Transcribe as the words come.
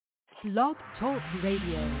Blog Talk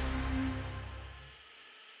Radio.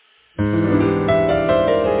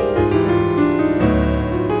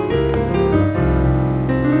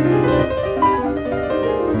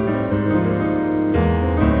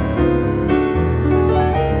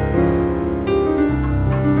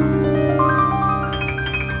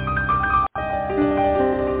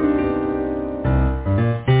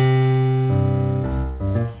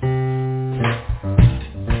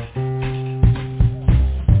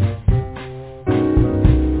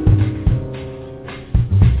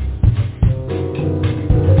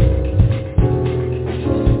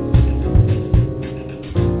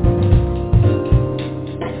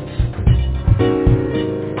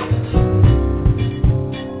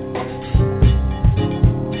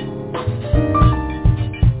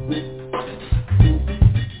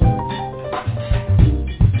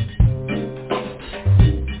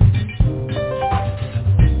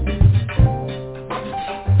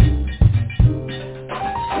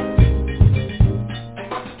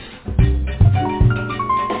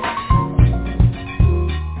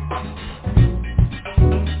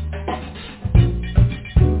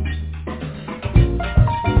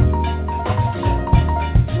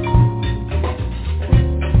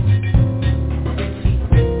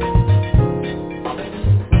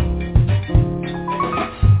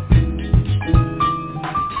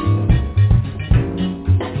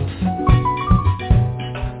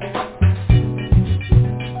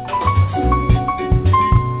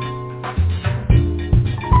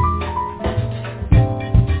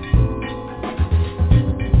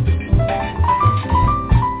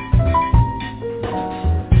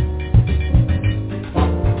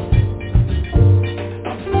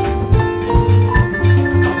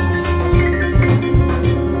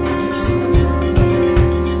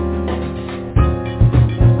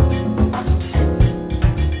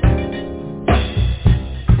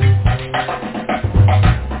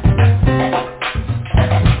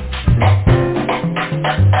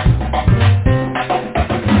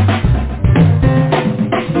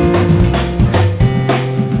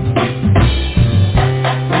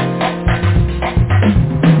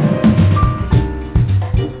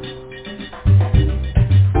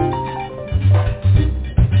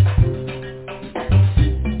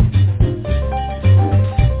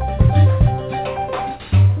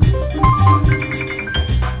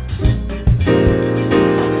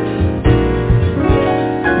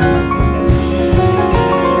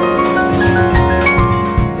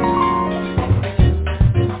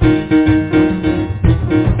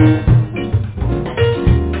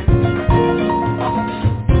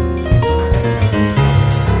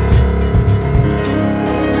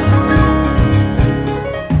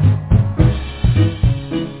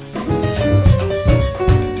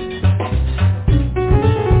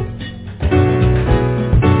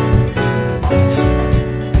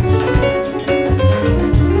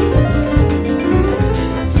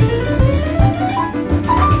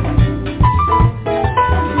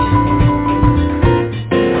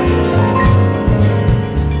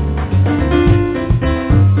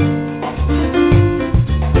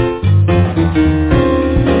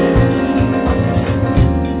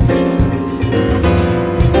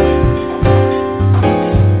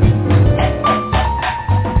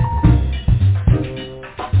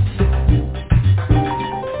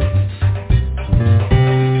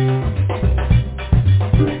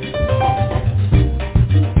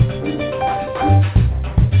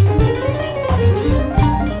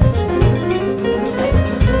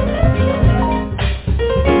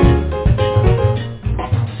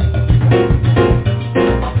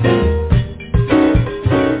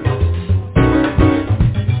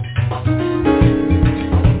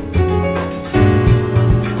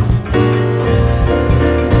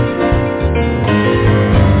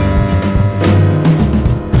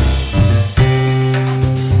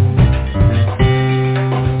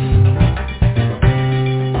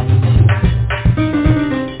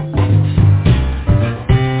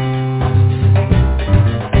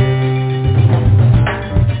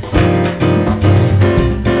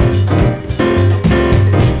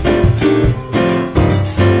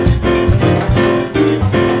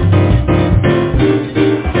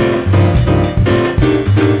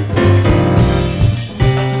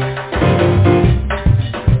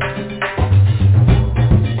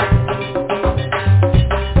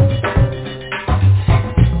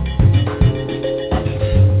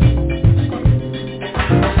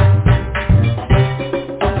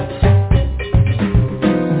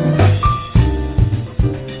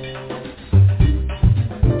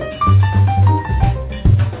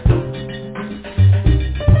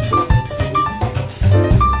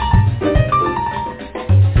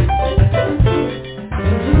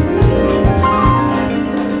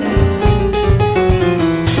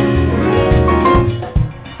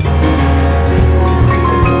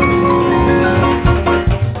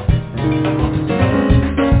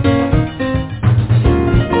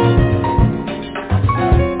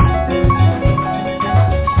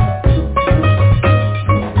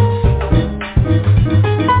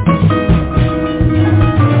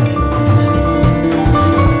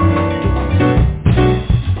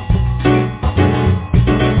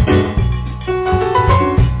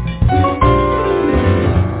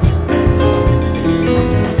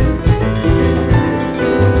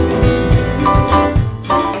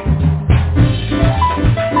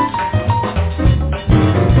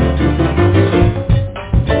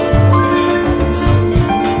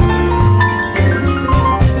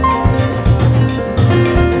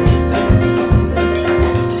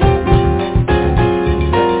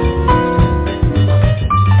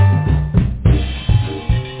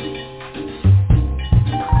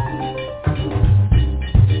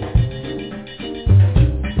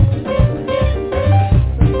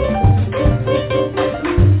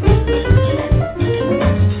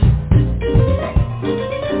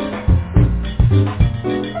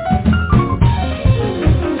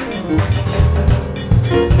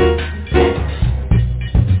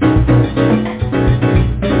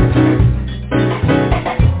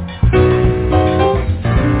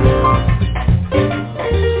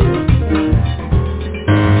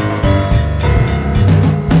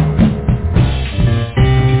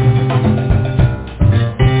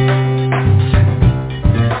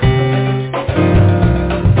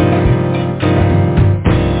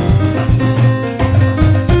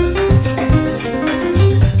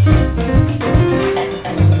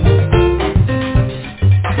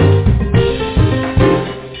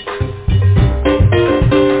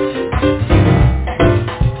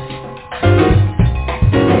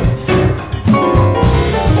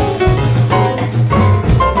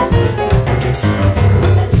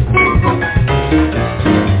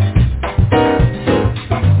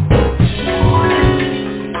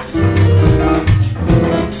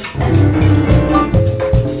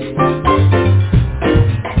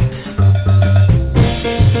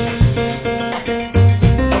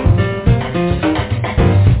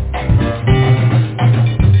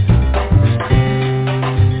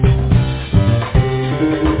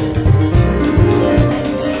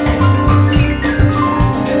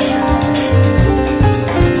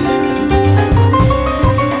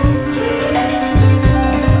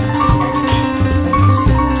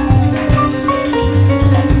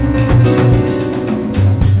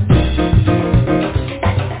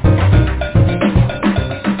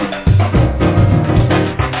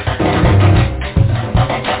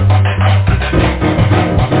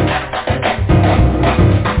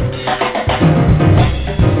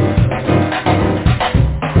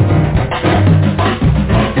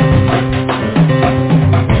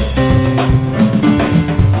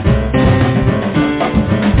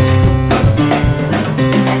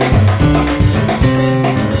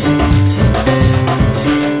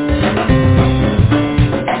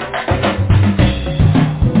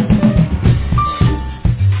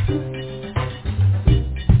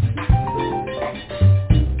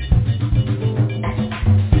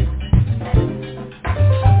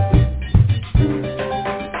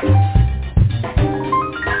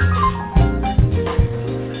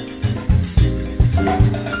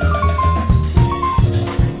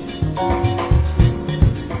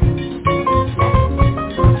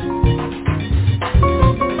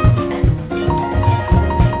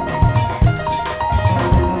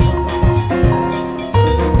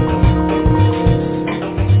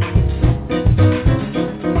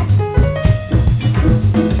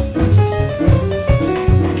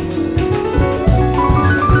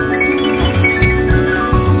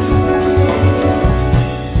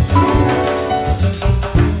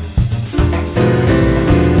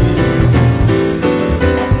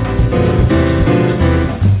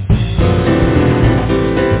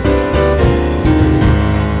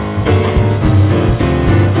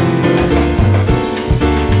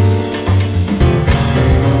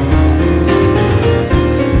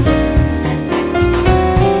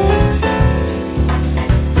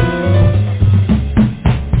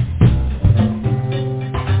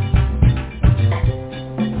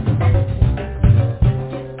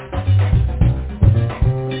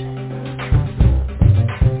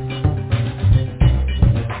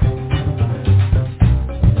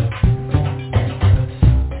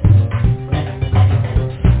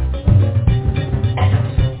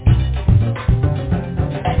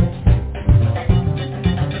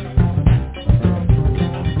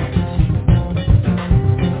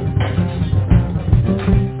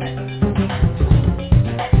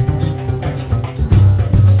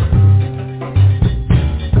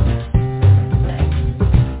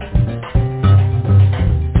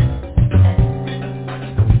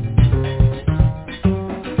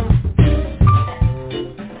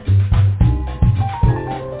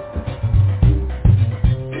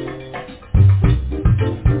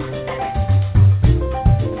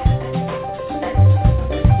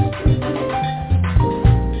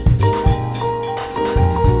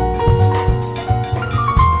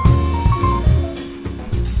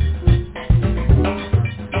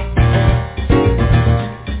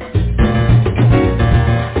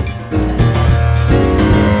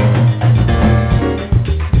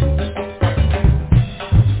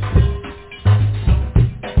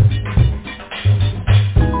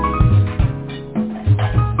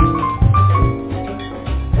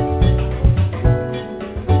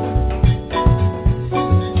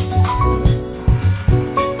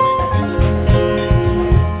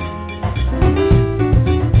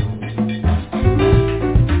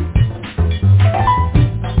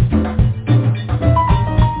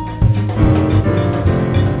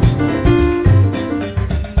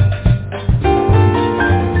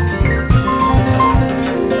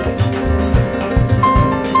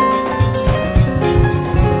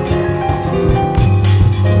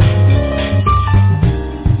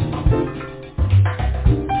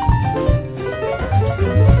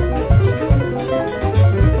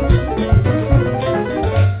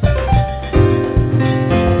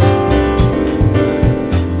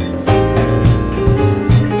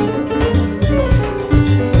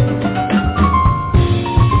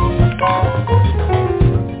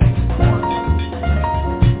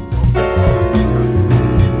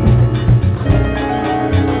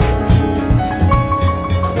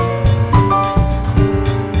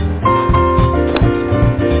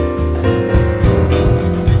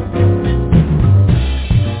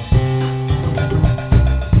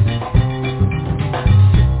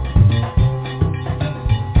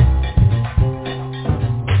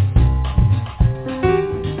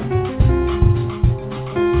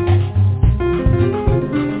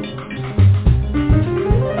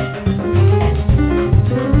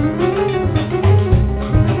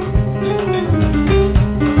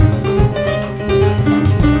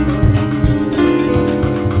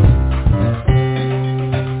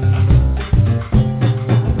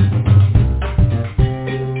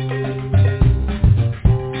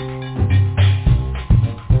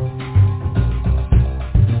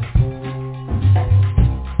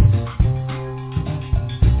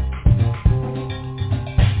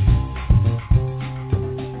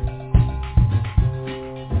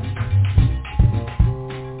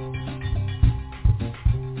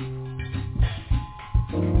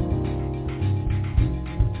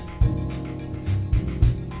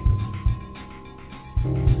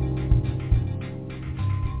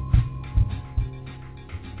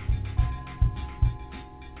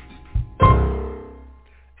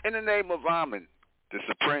 In the name of Amen, the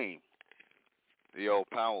Supreme, the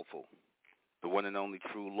All-Powerful, the one and only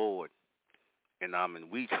true Lord, in Amen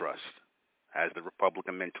we trust, as the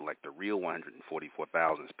Republican Mentellect, the real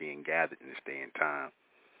 144,000 is being gathered in this day and time,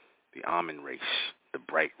 the Amen race, the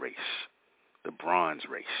bright race, the bronze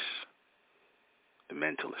race, the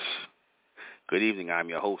mentalists. Good evening, I'm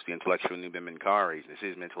your host, the intellectual NUBEN MENKARAYZZ, and this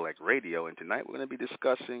is MENTELLECT Radio, and tonight we're going to be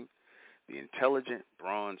discussing the intelligent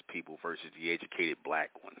bronze people versus the educated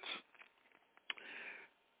black ones.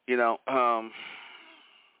 You know,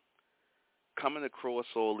 coming across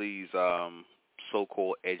all these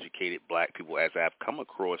so-called educated black people, as I've come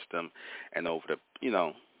across them, and over the,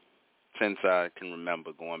 since I can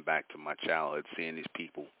remember going back to my childhood, seeing these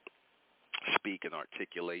people speak and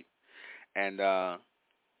articulate, and,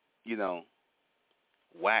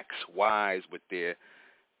 wax wise with their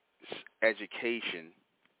education,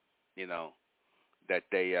 that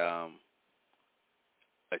they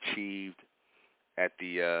achieved at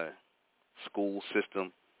the school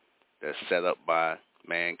system that's set up by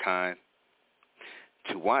mankind.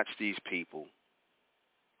 To watch these people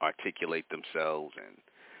articulate themselves and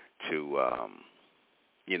to,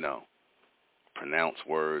 pronounce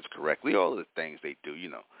words correctly, all of the things they do,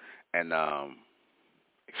 and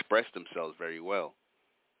express themselves very well.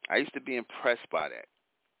 I used to be impressed by that.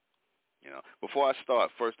 Before I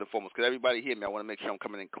start, first and foremost, can everybody hear me? I want to make sure I'm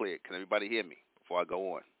coming in clear. Can everybody hear me before I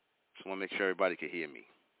go on? Just want to make sure everybody can hear me.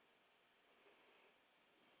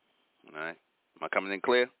 All right. Am I coming in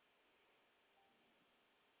clear?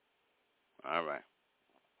 All right.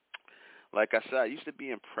 Like I said, I used to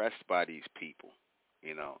be impressed by these people.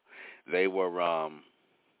 They were,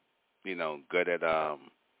 good at,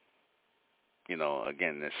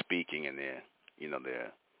 again, their speaking and their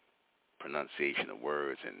pronunciation of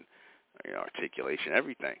words and articulation,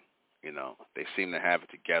 everything. They seem to have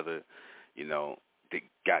it together. They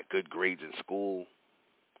got good grades in school,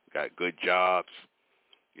 got good jobs.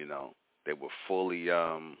 They were fully,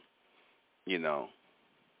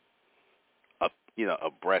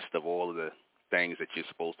 abreast of all of the things that you're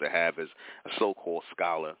supposed to have as a so-called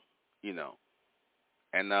scholar,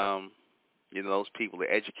 and those people,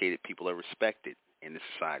 the educated people, are respected in this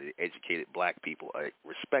society. The educated black people are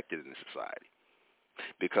respected in this society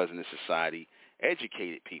because in this society,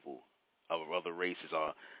 educated people of other races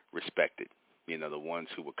are respected. The ones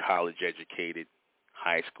who were college educated,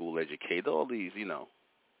 high school educated, all these,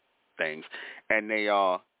 things, and they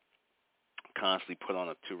are constantly put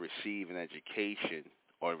on to receive an education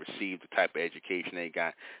or receive the type of education they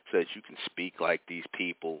got so that you can speak like these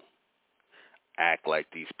people, act like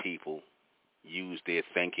these people, use their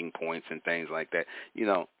thinking points and things like that.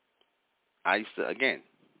 I used to, again,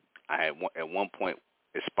 I had at one point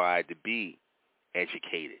aspired to be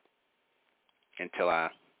educated until I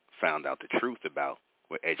found out the truth about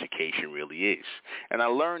what education really is. And I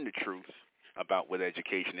learned the truth about what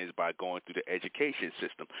education is by going through the education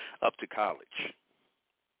system up to college.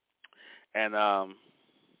 And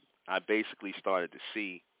I basically started to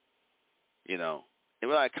see, and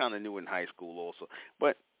I kind of knew in high school also,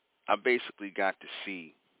 but I basically got to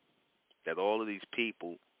see that all of these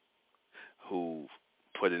people who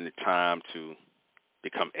put in the time to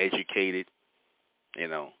become educated,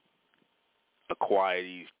 acquire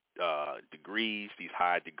these degrees, these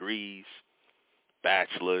high degrees,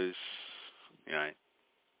 bachelors,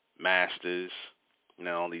 masters,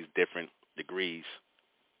 all these different degrees,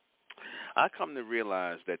 I come to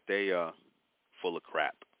realize that they are full of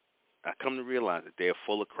crap. I come to realize that they are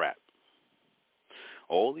full of crap.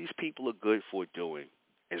 All these people are good for doing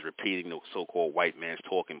is repeating the so-called white man's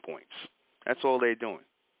talking points. That's all they're doing.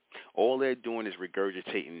 All they're doing is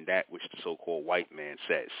regurgitating that which the so-called white man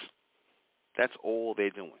says. That's all they're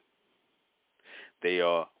doing. They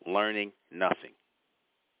are learning nothing.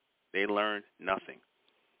 They learn nothing.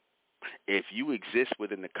 If you exist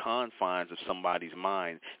within the confines of somebody's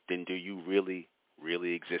mind, then do you really,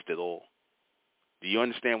 really exist at all? Do you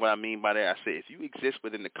understand what I mean by that? I say if you exist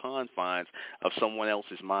within the confines of someone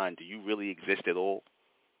else's mind, do you really exist at all?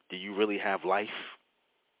 Do you really have life?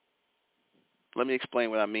 Let me explain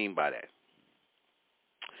what I mean by that.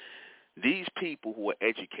 These people who are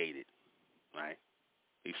educated, right?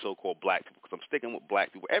 These so-called black people, because I'm sticking with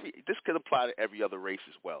black people. This could apply to every other race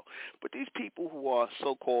as well. But these people who are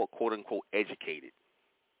so-called, quote-unquote, educated,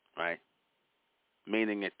 right,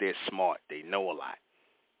 meaning that they're smart, they know a lot.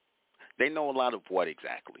 They know a lot of what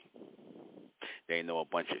exactly? They know a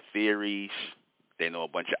bunch of theories. They know a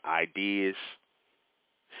bunch of ideas.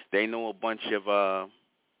 They know a bunch of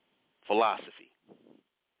philosophy,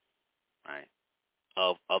 right,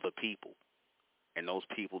 of other people. And those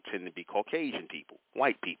people tend to be Caucasian people,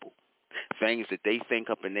 white people, things that they think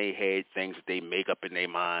up in their head, things that they make up in their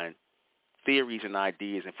mind, theories and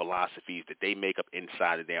ideas and philosophies that they make up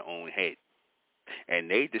inside of their own head. And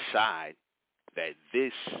they decide that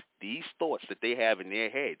these thoughts that they have in their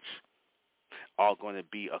heads are going to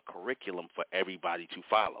be a curriculum for everybody to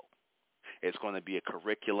follow. It's going to be a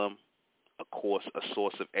curriculum, a course, a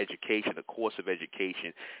source of education, a course of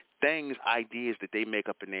education, things, ideas that they make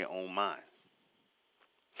up in their own mind.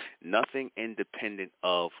 Nothing independent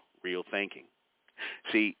of real thinking.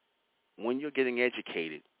 See, when you're getting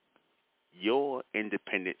educated, your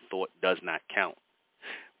independent thought does not count.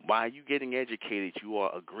 While you're getting educated, you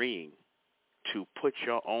are agreeing to put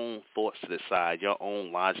your own thoughts to the side, your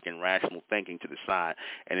own logic and rational thinking to the side,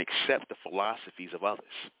 and accept the philosophies of others.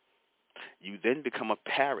 You then become a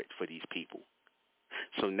parrot for these people.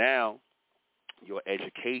 So now your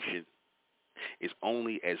education is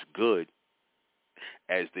only as good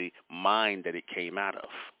as the mind that it came out of.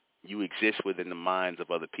 You exist within the minds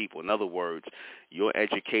of other people. In other words, your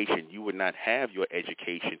education, you would not have your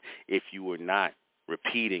education if you were not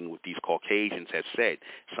repeating what these Caucasians have said,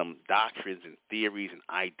 some doctrines and theories and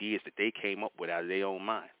ideas that they came up with out of their own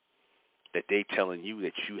mind, that they're telling you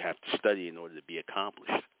that you have to study in order to be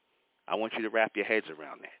accomplished. I want you to wrap your heads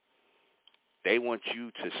around that. They want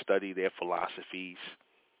you to study their philosophies,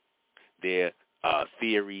 their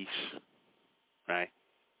theories, right?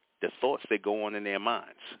 The thoughts that go on in their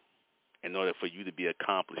minds in order for you to be an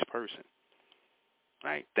accomplished person,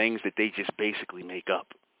 right? Things that they just basically make up.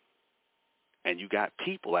 And you got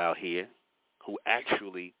people out here who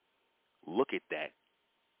actually look at that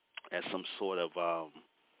as some sort of,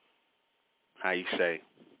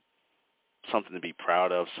 something to be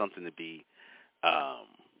proud of, something to be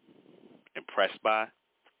impressed by,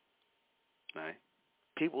 right?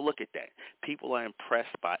 People look at that. People are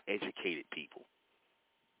impressed by educated people,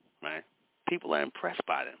 right? People are impressed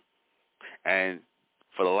by them. And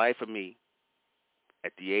for the life of me,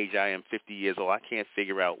 at the age I am 50 years old, I can't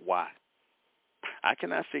figure out why. I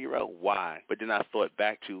cannot figure out why, but then I thought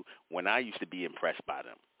back to when I used to be impressed by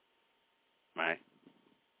them, right?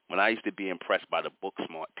 When I used to be impressed by the book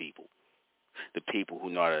smart people, the people who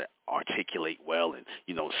know how to articulate well and,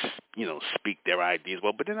 speak their ideas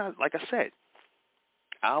well. But then, like I said,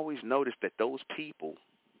 I always noticed that those people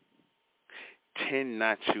tend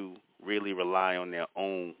not to really rely on their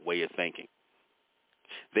own way of thinking.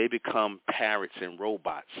 They become parrots and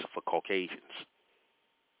robots for Caucasians.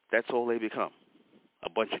 That's all they become. A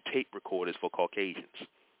bunch of tape recorders for Caucasians,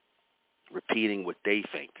 repeating what they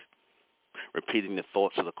think, repeating the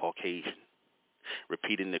thoughts of the Caucasian,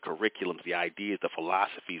 repeating the curriculums, the ideas, the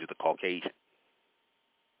philosophies of the Caucasian.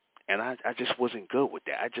 And I just wasn't good with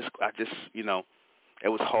that. I just, it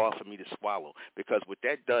was hard for me to swallow, because what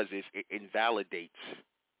that does is it invalidates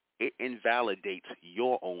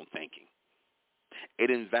your own thinking. It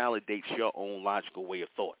invalidates your own logical way of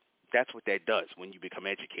thought. That's what that does when you become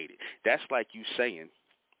educated. That's like you saying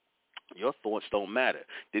your thoughts don't matter.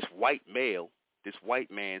 This white man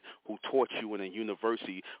who taught you in a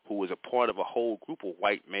university, who was a part of a whole group of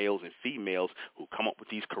white males and females who come up with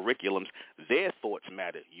these curriculums, their thoughts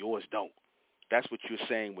matter. Yours don't. That's what you're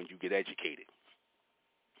saying when you get educated.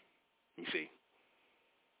 You see?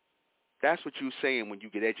 That's what you're saying when you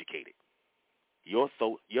get educated. Your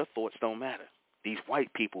thoughts don't matter. These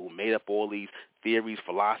white people who made up all these theories,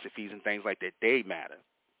 philosophies, and things like that, they matter.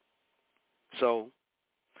 So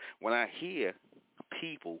when I hear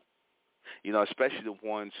people, especially the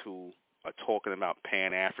ones who are talking about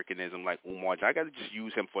Pan-Africanism like Umar Johnson, I got to just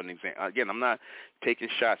use him for an example. Again, I'm not taking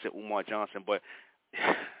shots at Umar Johnson, but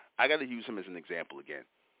I got to use him as an example again.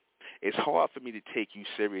 It's hard for me to take you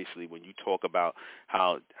seriously when you talk about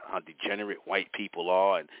how degenerate white people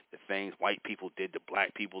are and the things white people did to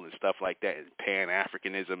black people and stuff like that, and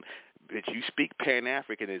Pan-Africanism. But you speak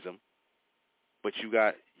Pan-Africanism, but you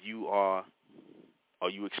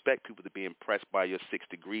expect people to be impressed by your 6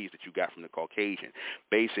 degrees that you got from the Caucasian.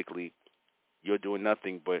 Basically, you're doing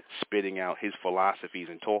nothing but spitting out his philosophies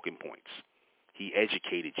and talking points. He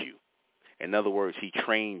educated you. In other words, he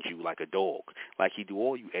trained you like a dog, like he do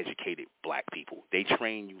all you educated black people. They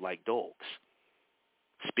train you like dogs.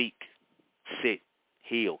 Speak, sit,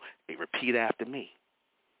 heal. They repeat after me.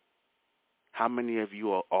 How many of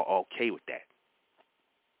you are okay with that?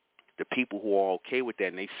 The people who are okay with that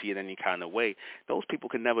and they see it any kind of way, those people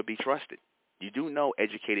can never be trusted. You do know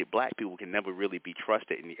educated black people can never really be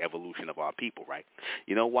trusted in the evolution of our people, right?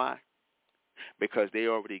 You know why? Because they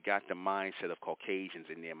already got the mindset of Caucasians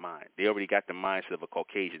in their mind. They already got the mindset of a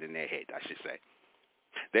Caucasian in their head, I should say.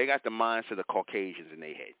 They got the mindset of Caucasians in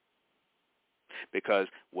their head. Because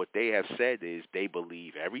what they have said is they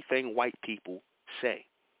believe everything white people say.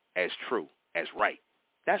 as true, as right.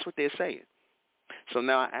 That's what they're saying. So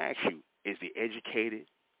now I ask you, is the educated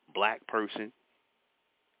black person,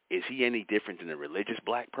 is he any different than a religious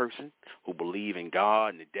black person who believe in God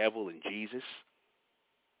and the devil and Jesus,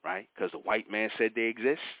 right? Because the white man said they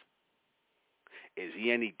exist? Is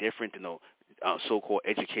he any different than a so-called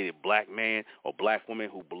educated black man or black woman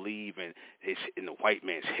who believe in the white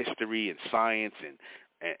man's history and science and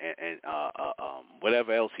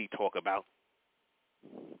whatever else he talk about?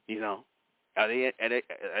 You know, are they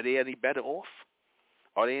any better off?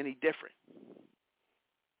 Are they any different?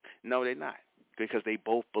 No, they're not, because they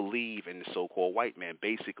both believe in the so-called white man,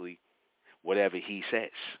 basically whatever he says.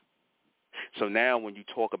 So now when you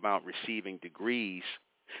talk about receiving degrees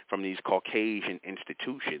from these Caucasian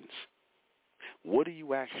institutions, what are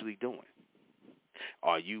you actually doing?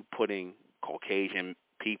 Are you putting Caucasian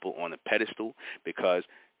people on a pedestal? Because,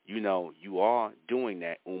 you know, you are doing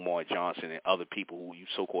that, Umar Johnson and other people who you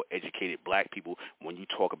so-called educated black people, when you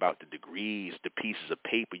talk about the degrees, the pieces of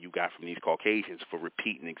paper you got from these Caucasians for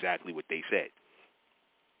repeating exactly what they said.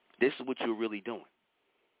 This is what you're really doing.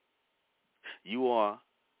 You are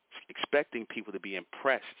expecting people to be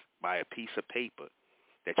impressed by a piece of paper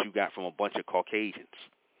that you got from a bunch of Caucasians,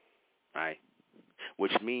 right?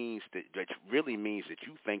 Which means that really means that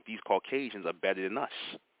you think these Caucasians are better than us.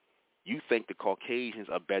 You think the Caucasians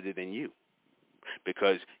are better than you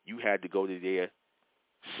because you had to go to their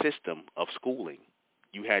system of schooling.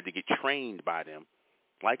 You had to get trained by them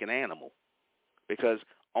like an animal, because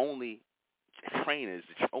only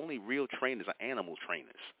real trainers are animal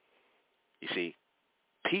trainers. You see,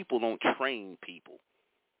 people don't train people.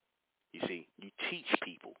 You see, you teach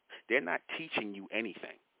people. They're not teaching you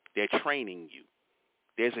anything. They're training you.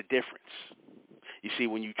 There's a difference. You see,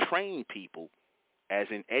 when you train people, as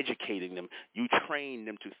in educating them, you train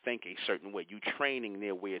them to think a certain way. You're training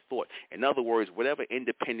their way of thought. In other words, whatever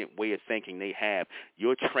independent way of thinking they have,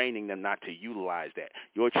 you're training them not to utilize that.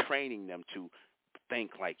 You're training them to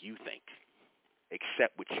think like you think,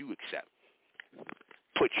 accept what you accept,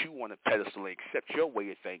 put you on a pedestal and accept your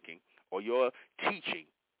way of thinking or your teaching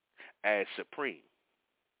as supreme.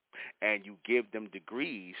 And you give them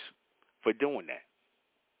degrees for doing that.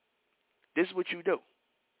 This is what you do.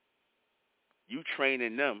 You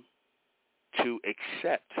training them to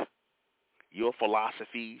accept your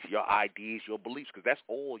philosophies, your ideas, your beliefs, because that's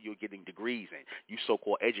all you're getting degrees in. You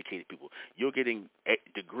so-called educated people. You're getting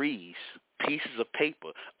degrees, pieces of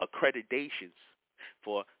paper, accreditations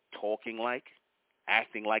for talking like,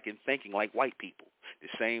 acting like, and thinking like white people. The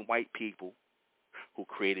same white people who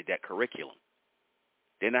created that curriculum.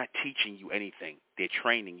 They're not teaching you anything. They're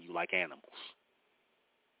training you like animals,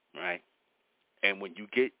 right? And when you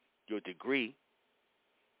get your degree,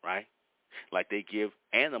 right, like they give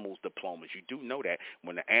animals diplomas. You do know that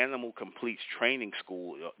when the animal completes training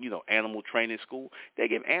school, animal training school, they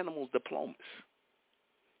give animals diplomas.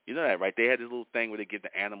 You know that, right? They had this little thing where they give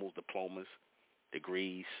the animals diplomas,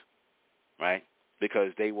 degrees, right,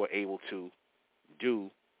 because they were able to do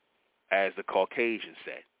as the Caucasians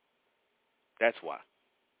said. That's why.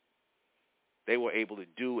 They were able to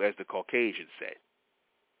do as the Caucasians said.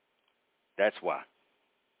 That's why.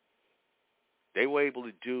 They were able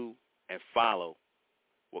to do and follow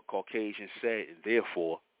what Caucasians said, and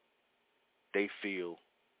therefore they feel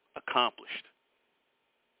accomplished.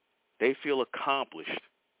 They feel accomplished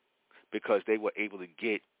because they were able to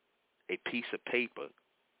get a piece of paper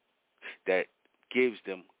that gives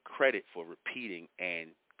them credit for repeating and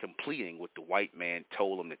completing what the white man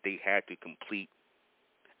told them that they had to complete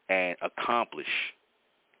and accomplish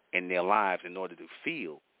in their lives in order to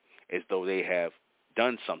feel as though they have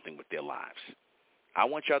done something with their lives. I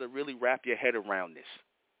want y'all to really wrap your head around this.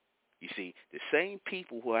 You see, the same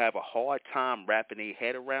people who have a hard time wrapping their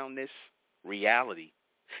head around this reality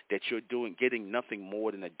that you're getting nothing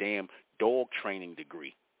more than a damn dog training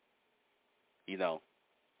degree.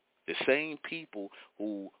 The same people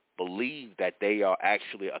who believe that they are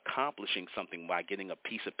actually accomplishing something by getting a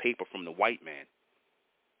piece of paper from the white man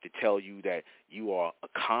to tell you that you are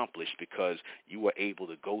accomplished because you were able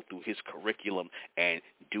to go through his curriculum and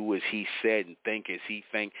do as he said and think as he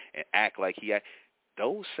think and act like he act.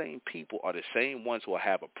 Those same people are the same ones who will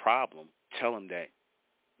have a problem telling that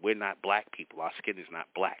we're not black people, our skin is not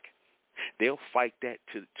black. They'll fight that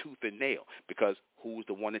to the tooth and nail because who's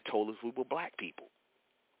the one that told us we were black people?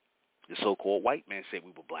 The so-called white man said we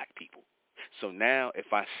were black people. So now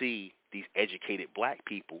if I see these educated black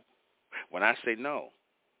people, when I say no,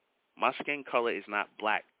 my skin color is not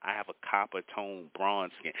black. I have a copper tone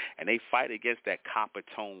bronze skin. And they fight against that copper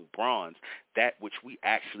tone bronze, that which we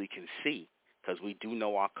actually can see because we do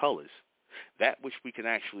know our colors. that which we can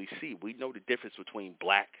actually see. We know the difference between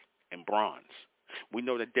black and bronze. We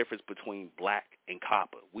know the difference between black and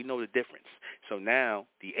copper. We know the difference. So now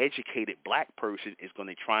the educated black person is going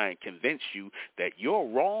to try and convince you that you're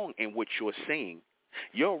wrong in what you're seeing.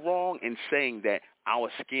 You're wrong in saying that our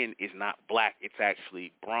skin is not black, it's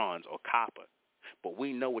actually bronze or copper. But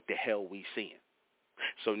we know what the hell we seeing.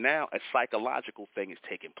 So now a psychological thing is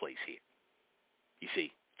taking place here. You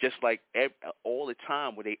see, just like all the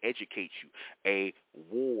time where they educate you, a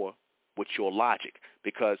war with your logic.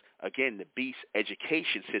 Because, again, the beast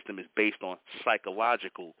education system is based on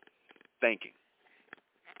psychological thinking,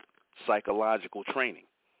 psychological training.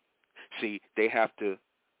 See, they have to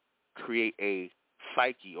create a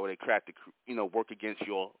psyche, or they have to, work against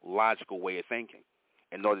your logical way of thinking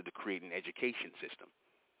in order to create an education system.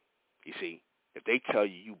 You see, if they tell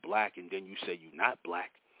you black and then you say you're not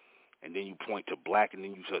black, and then you point to black and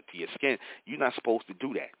then you say to your skin, you're not supposed to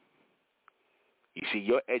do that. You see,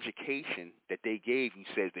 your education that they gave you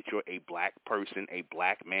says that you're a black person, a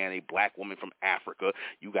black man, a black woman from Africa.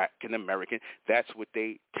 You got an American. That's what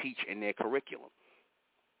they teach in their curriculum.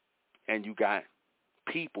 And you got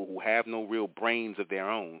people who have no real brains of their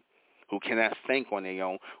own, who cannot think on their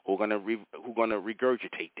own, who are gonna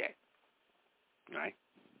regurgitate that. Right?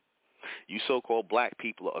 You so-called black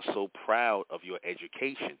people are so proud of your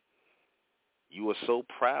education. You are so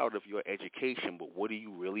proud of your education, but what are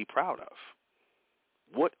you really proud of?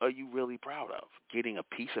 What are you really proud of? Getting a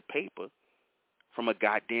piece of paper from a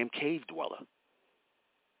goddamn cave dweller.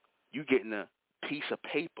 You getting a piece of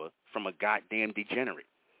paper from a goddamn degenerate.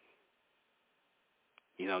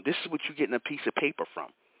 This is what you're getting a piece of paper from,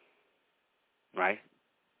 right?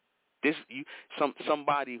 Some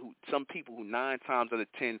people who 9 times out of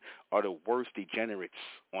 10 are the worst degenerates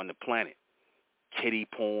on the planet. Kiddie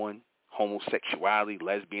porn, homosexuality,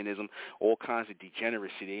 lesbianism, all kinds of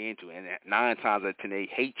degeneracy they're into. And 9 times out of 10, they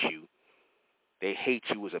hate you. They hate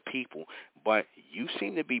you as a people. But you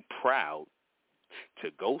seem to be proud to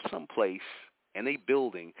go someplace in a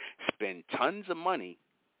building, spend tons of money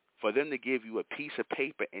for them to give you a piece of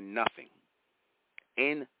paper and nothing.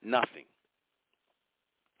 In nothing.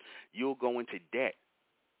 You'll go into debt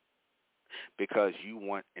because you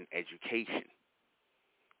want an education,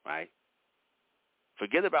 right?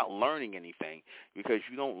 Forget about learning anything, because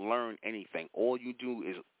you don't learn anything. All you do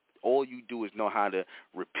is know how to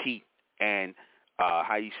repeat and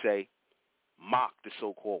mock the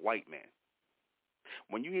so-called white man.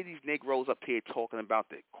 When you hear these Negroes up here talking about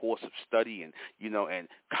the course of study and and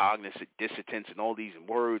cognitive dissonance and all these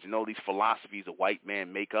words and all these philosophies the white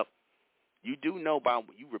man make up, you do know by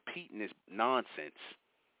you repeating this nonsense,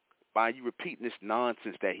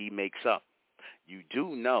 that he makes up, you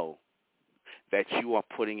do know that you are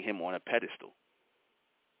putting him on a pedestal.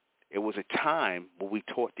 It was a time where we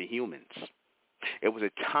taught the humans. It was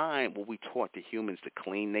a time where we taught the humans to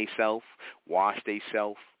clean themselves, wash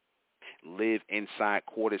themselves, live inside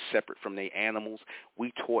quarters separate from their animals.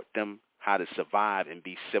 We taught them how to survive and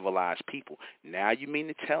be civilized people. Now you mean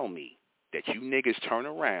to tell me that you niggas turn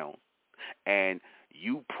around and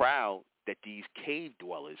you proud that these cave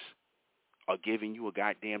dwellers are giving you a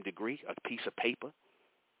goddamn degree, a piece of paper,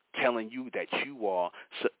 telling you that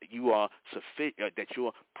that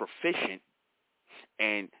you're proficient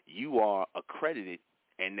and you are accredited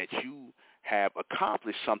and that you have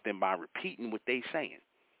accomplished something by repeating what they saying.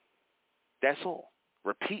 That's all.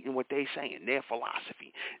 Repeating what they saying, their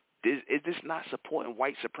philosophy. Is this not supporting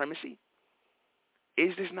white supremacy?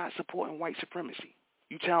 Is this not supporting white supremacy?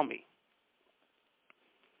 You tell me.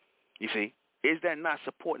 You see? Is that not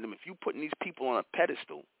supporting them? If you're putting these people on a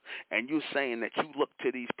pedestal and you're saying that you look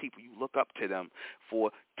to these people, you look up to them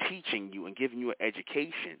for teaching you and giving you an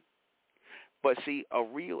education. But see, a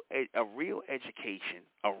real education,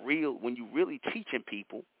 when you really teaching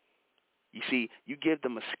people, you see, you give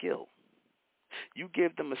them a skill. You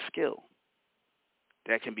give them a skill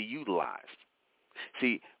that can be utilized.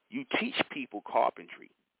 See, you teach people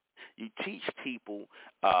carpentry. You teach people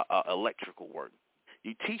electrical work.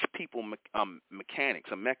 You teach people mechanics,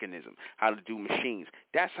 a mechanism, how to do machines.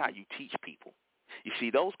 That's how you teach people. You see,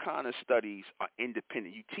 those kind of studies are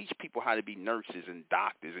independent. You teach people how to be nurses and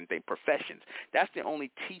doctors and their professions. That's the only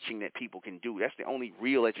teaching that people can do. That's the only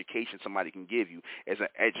real education somebody can give you, is an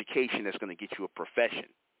education that's going to get you a profession.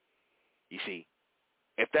 You see,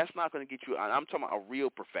 if that's not going to get you, I'm talking about a real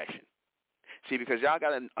profession. See, because y'all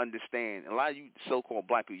got to understand, a lot of you so-called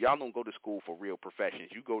black people, y'all don't go to school for real professions.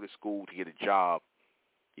 You go to school to get a job,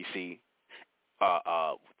 you see,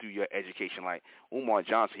 through your education. Like Umar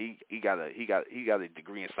Johnson, he got a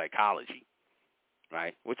degree in psychology.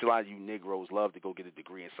 right? Which a lot of you Negroes love to go get a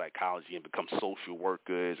degree in psychology and become social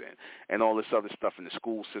workers and all this other stuff in the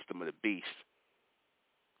school system of the beast.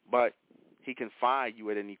 But he can fire you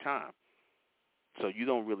at any time. So you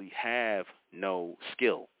don't really have no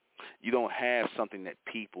skill. You don't have something that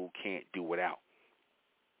people can't do without.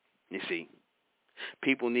 You see,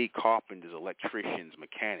 people need carpenters, electricians,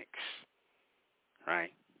 mechanics,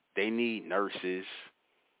 right? They need nurses.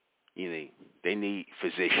 They need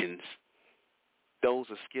physicians. Those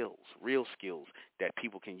are skills, real skills that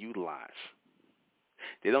people can utilize.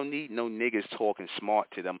 They don't need no niggas talking smart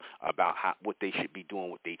to them about what they should be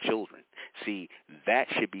doing with their children. See, that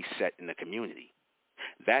should be set in the community.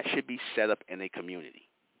 That should be set up in a community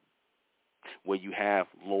where you have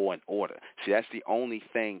law and order. See, that's the only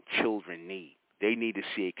thing children need. They need to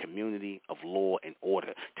see a community of law and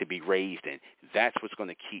order to be raised in. That's what's going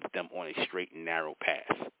to keep them on a straight and narrow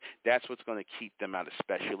path. That's what's going to keep them out of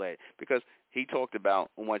special ed. Because he talked about,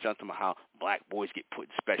 Umar Johnson, how black boys get put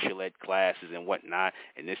in special ed classes and whatnot,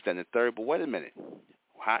 and this, that, and the third. But wait a minute.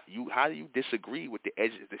 How do you disagree with this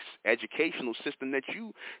educational system that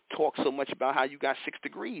you talk so much about how you got 6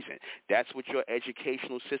 degrees in? That's what your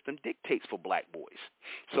educational system dictates for black boys.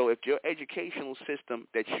 So if your educational system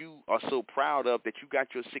that you are so proud of, that you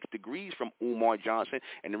got your 6 degrees from Umar Johnson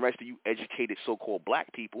and the rest of you educated so-called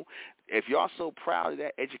black people, if y'all so proud of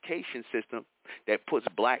that education system that puts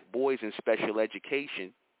black boys in special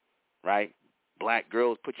education, right? Black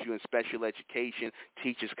girls put you in special education,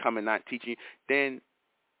 teachers come and not teaching you, then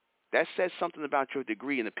that says something about your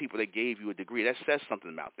degree and the people that gave you a degree. That says something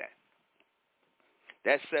about that.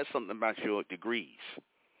 That says something about your degrees.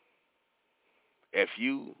 If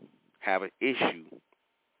you have an issue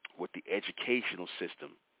with the educational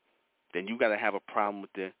system, then you got to have a problem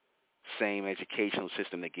with the same educational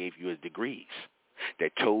system that gave you the degrees,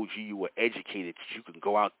 that told you were educated, that you can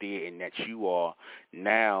go out there and that you are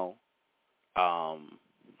now, that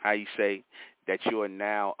you are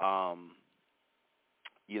now,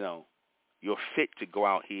 you're fit to go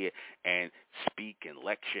out here and speak and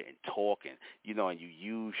lecture and talk and you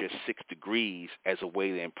use your 6 degrees as a way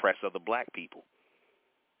to impress other black people.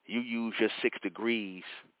 You use your 6 degrees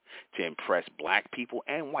to impress black people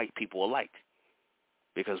and white people alike,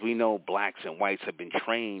 because we know blacks and whites have been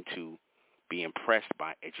trained to be impressed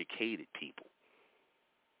by educated people,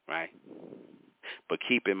 right? But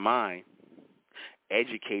keep in mind,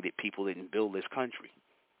 educated people didn't build this country.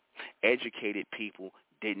 Educated people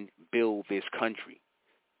didn't build this country.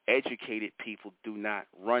 Educated people do not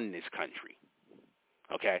run this country.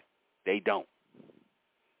 Okay? They don't.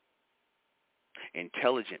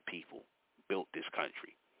 Intelligent people built this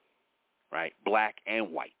country, right? Black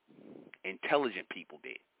and white. Intelligent people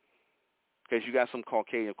did. Because you got some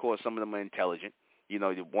Caucasian, of course, some of them are intelligent.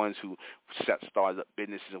 The ones who started up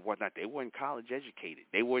businesses and whatnot, they weren't college educated.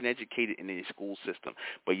 They weren't educated in the school system,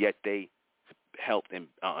 but yet they helped in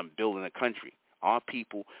building a country. Our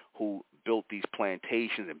people who built these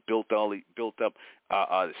plantations and built up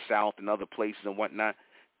the South and other places and whatnot,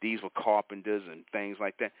 these were carpenters and things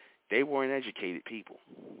like that. They weren't educated people.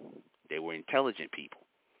 They were intelligent people.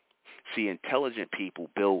 See, intelligent people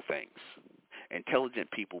build things. Intelligent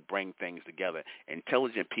people bring things together.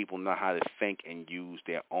 Intelligent people know how to think and use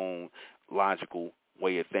their own logical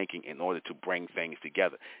way of thinking in order to bring things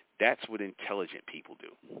together. That's what intelligent people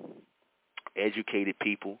do. Educated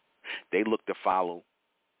people, they look to follow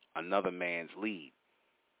another man's lead,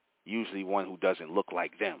 usually one who doesn't look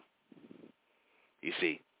like them. You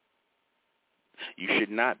see, you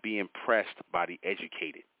should not be impressed by the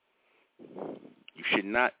educated. You should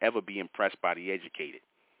not ever be impressed by the educated,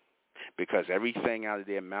 because everything out of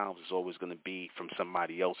their mouths is always going to be from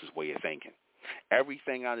somebody else's way of thinking.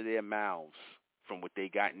 Everything out of their mouths from what they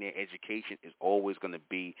got in their education is always going to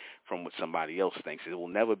be from what somebody else thinks. It will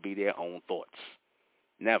never be their own thoughts.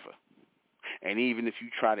 Never. And even if you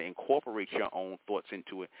try to incorporate your own thoughts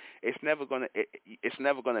into it, it's never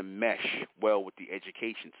going to mesh well with the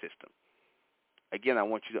education system. Again, I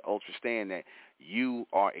want you to understand that you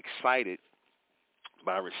are excited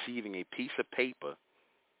by receiving a piece of paper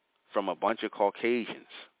from a bunch of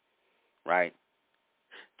Caucasians, right?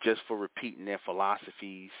 Just for repeating their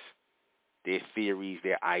philosophies, their theories,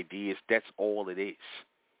 their ideas. That's all it is.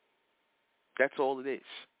 That's all it is.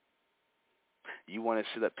 You want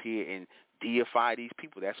to sit up here and deify these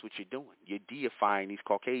people. That's what you're doing. You're deifying these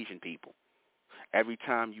Caucasian people. Every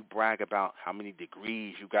time you brag about how many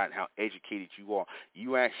degrees you got and how educated you are,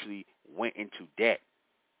 you actually went into debt.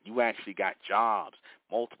 You actually got jobs,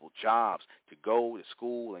 multiple jobs, to go to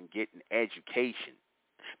school and get an education.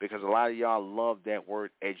 Because a lot of y'all love that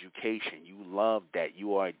word education. You love that.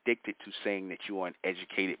 You are addicted to saying that you are an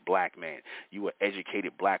educated black man. You are an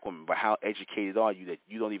educated black woman. But how educated are you that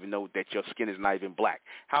you don't even know that your skin is not even black?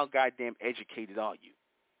 How goddamn educated are you?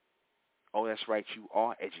 Oh, that's right. You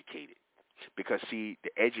are educated. Because, see, the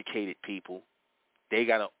educated people, they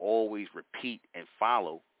got to always repeat and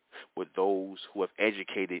follow what those who have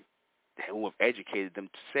educated them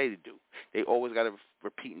to say to do. They always got to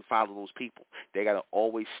repeat and follow those people. They got to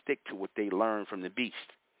always stick to what they learned from the beast.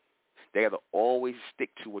 They got to always stick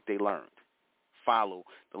to what they learned. Follow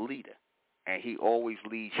the leader. And he always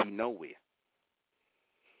leads you nowhere.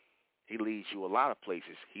 He leads you a lot of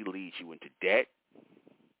places. He leads you into debt,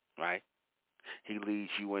 right? He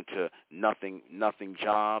leads you into nothing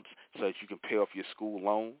jobs so that you can pay off your school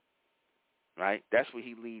loan, right? That's what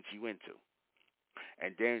he leads you into.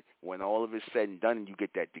 And then when all of it's said and done and you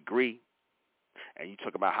get that degree and you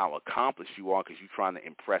talk about how accomplished you are because you're trying to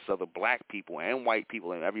impress other black people and white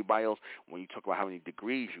people and everybody else, when you talk about how many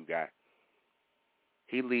degrees you got,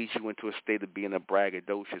 he leads you into a state of being a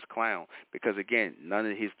braggadocious clown because, again, none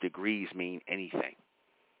of his degrees mean anything.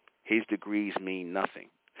 His degrees mean nothing.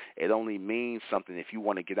 It only means something if you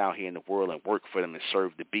want to get out here in the world and work for them and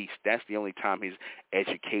serve the beast. That's the only time his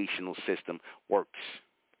educational system works.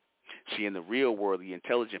 See, in the real world, the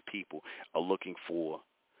intelligent people are looking for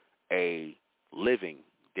a living.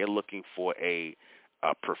 They're looking for a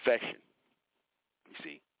profession.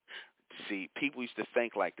 You see, people used to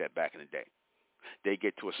think like that back in the day. They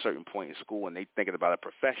get to a certain point in school and they thinking about a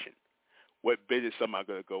profession. What business am I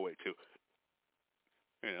going to go into?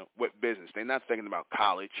 You know, what business? They're not thinking about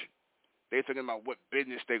college. They're thinking about what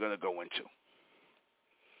business they're going to go into.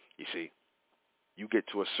 You see, you get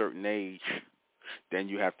to a certain age, then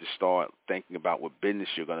you have to start thinking about what business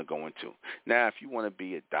you're going to go into. Now, if you want to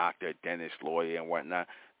be a doctor, a dentist, lawyer, and whatnot,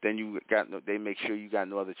 then they make sure you got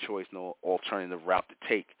no other choice, no alternative route to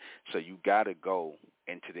take. So you got to go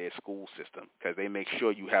into their school system because they make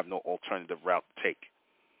sure you have no alternative route to take.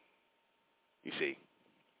 You see.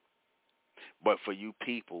 But for you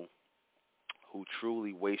people who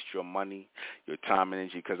truly waste your money, your time and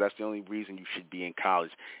energy, because that's the only reason you should be in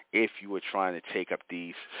college if you are trying to take up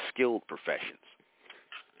these skilled professions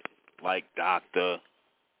like doctor,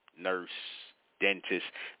 nurse, dentist,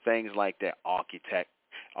 things like that, architect.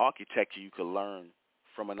 Architecture you could learn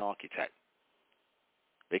from an architect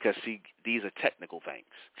because, see, these are technical things.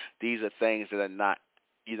 These are things that are not,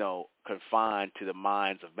 confined to the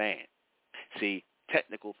minds of man. See,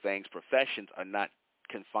 technical things, professions are not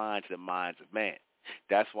confined to the minds of man.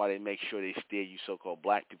 That's why they make sure they steer you so-called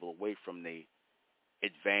black people away from the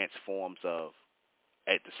advanced forms of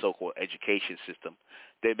the so-called education system.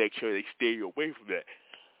 They make sure they steer you away from that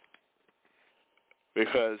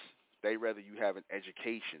because they rather you have an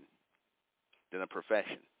education than a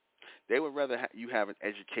profession. They would rather you have an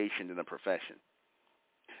education than a profession.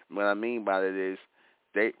 What I mean by that is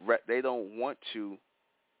they don't want to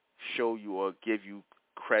show you or give you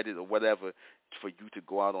credit or whatever for you to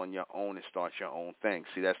go out on your own and start your own thing.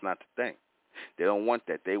 See, that's not the thing. They don't want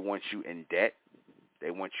that. They want you in debt.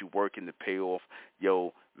 They want you working to pay off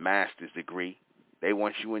your master's degree. They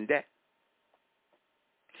want you in debt.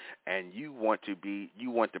 And you want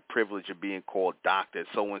the privilege of being called doctor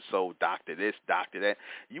so-and-so, doctor this, doctor that.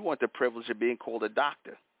 You want the privilege of being called a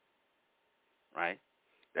doctor, right?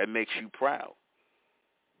 That makes you proud.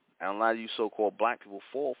 And a lot of you so-called black people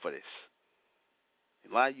fall for this.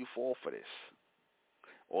 A lot of you fall for this.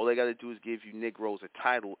 All they got to do is give you Negroes a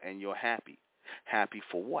title and you're happy. Happy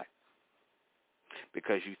for what?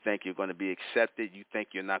 Because you think you're going to be accepted. You think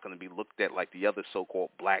you're not going to be looked at like the other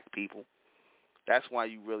so-called black people. That's why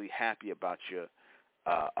you're really happy about your.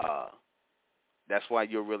 That's why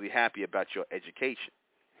you're really happy about your education.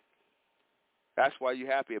 That's why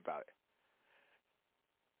you're happy about it.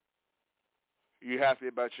 You're happy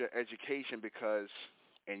about your education because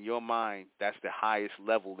in your mind, that's the highest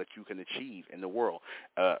level that you can achieve in the world.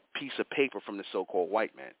 A piece of paper from the so-called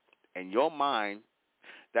white man. In your mind,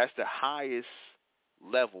 that's the highest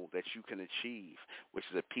level that you can achieve, which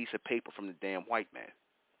is a piece of paper from the damn white man.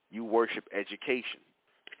 You worship education.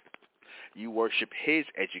 You worship his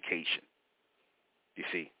education, you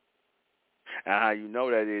see. And how you know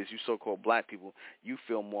that is, you so-called black people, you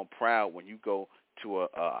feel more proud when you go to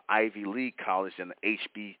a Ivy League college than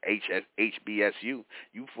the HBSU.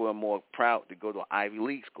 You feel more proud to go to an Ivy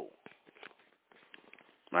League school,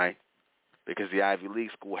 right? Because the Ivy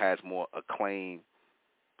League school has more acclaim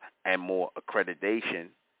and more accreditation,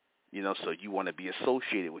 so you want to be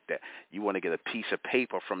associated with that. You want to get a piece of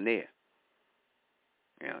paper from there.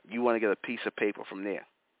 You want to get a piece of paper from there.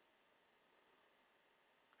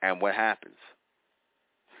 And what happens?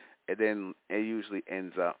 and then it usually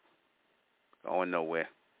ends up going nowhere.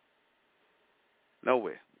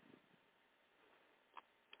 Nowhere.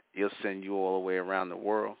 He'll send you all the way around the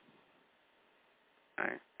world.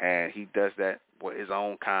 Right? And he does that with his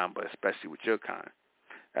own kind, but especially with your kind.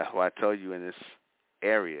 That's why I tell you in this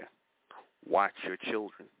area, watch your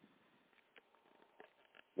children.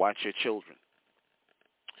 Watch your children.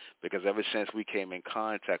 Because ever since we came in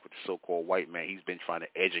contact with the so-called white man, he's been trying to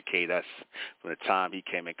educate us from the time he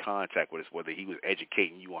came in contact with us, whether he was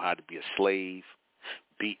educating you on how to be a slave,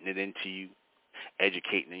 beating it into you,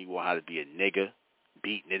 educating you on how to be a nigger,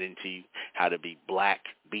 beating it into you, how to be black,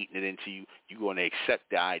 beating it into you. You're going to accept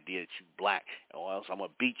the idea that you black, or else I'm going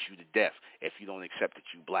to beat you to death if you don't accept that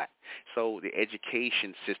you black. So the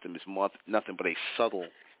education system is nothing but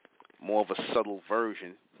more of a subtle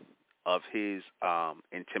version of his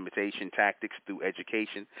intimidation tactics through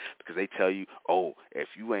education, because they tell you, oh, if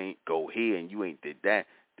you ain't go here and you ain't did that,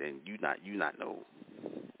 then you not no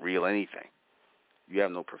real anything. You have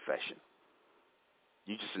no profession.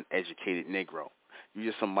 You just an educated Negro. You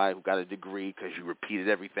just somebody who got a degree because you repeated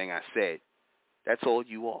everything I said. That's all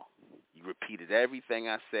you are. You repeated everything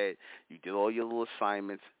I said. You did all your little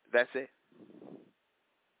assignments. That's it.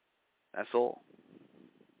 That's all.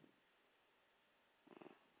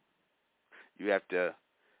 You have to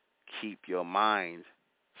keep your mind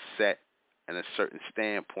set in a certain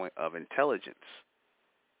standpoint of intelligence.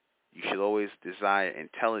 You should always desire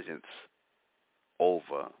intelligence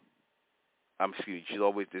over, you should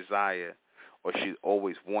always desire or should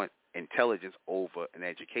always want intelligence over an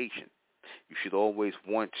education. You should always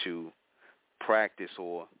want to practice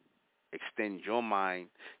or extend your mind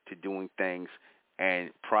to doing things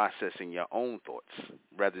and processing your own thoughts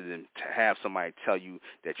rather than to have somebody tell you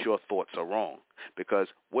that your thoughts are wrong. Because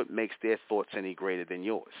what makes their thoughts any greater than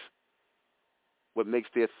yours? What makes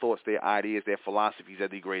their thoughts, their ideas, their philosophies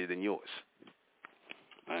any greater than yours?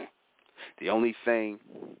 Right? The only thing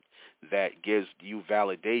that gives you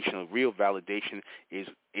validation, real validation, is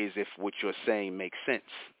if what you're saying makes sense.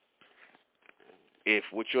 If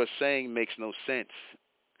what you're saying makes no sense,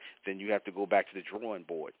 then you have to go back to the drawing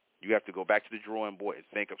board. You have to go back to the drawing board and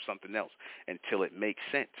think of something else until it makes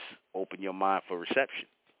sense. Open your mind for reception.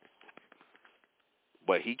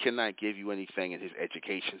 But he cannot give you anything in his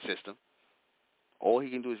education system. All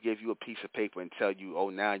he can do is give you a piece of paper and tell you, oh,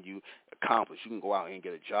 now you accomplished. You can go out and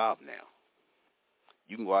get a job now.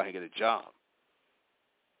 You can go out and get a job,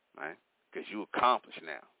 right? Because you accomplished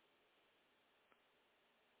now.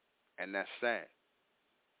 And that's sad.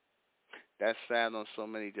 That's sad on so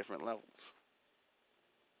many different levels.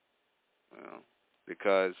 You know?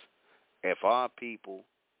 Because if our people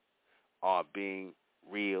are being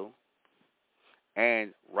real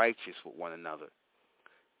and righteous with one another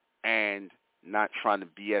and not trying to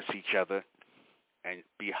BS each other and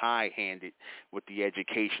be high-handed with the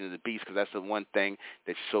education of the beast, because that's the one thing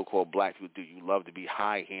that so-called black people do. You love to be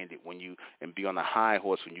high-handed and be on a high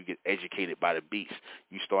horse when you get educated by the beast.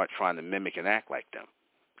 You start trying to mimic and act like them,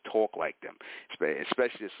 talk like them,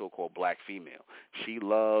 especially the so-called black female. She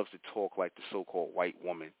loves to talk like the so-called white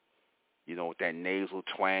woman, you know, with that nasal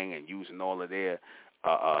twang and using all of their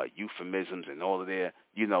euphemisms and all of their,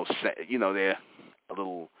 their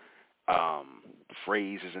little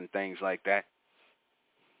phrases and things like that.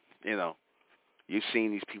 You know, you've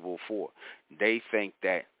seen these people before. They think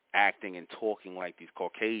that acting and talking like these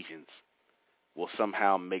Caucasians will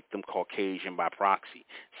somehow make them Caucasian by proxy,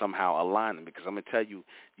 somehow align them. Because I'm going to tell you,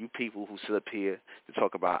 you people who sit up here to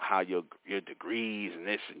talk about how your degrees and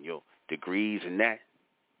this and your degrees and that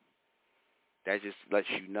just lets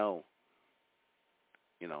you know,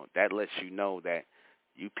 that lets you know that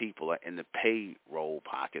you people are in the payroll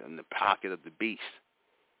pocket, in the pocket of the beast.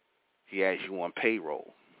 He has you on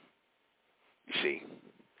payroll, you see.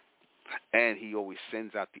 And he always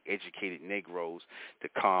sends out the educated Negroes to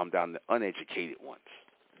calm down the uneducated ones.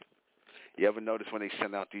 You ever notice when they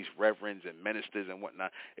send out these reverends and ministers and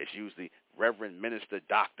whatnot, it's usually Reverend Minister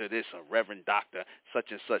Doctor this or Reverend Doctor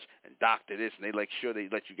such and such and Doctor this, and they let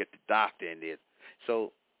you get the doctor in there.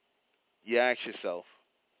 So you ask yourself,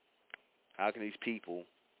 how can these people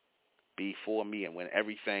be for me and when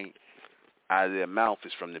everything out of their mouth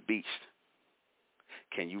is from the beast?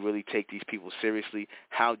 Can you really take these people seriously?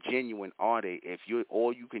 How genuine are they? If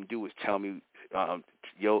all you can do is tell me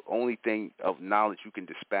your only thing of knowledge you can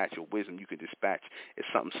dispatch, or wisdom you can dispatch, is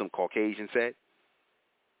something some Caucasian said,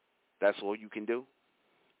 that's all you can do?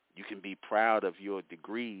 You can be proud of your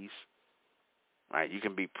degrees, right? You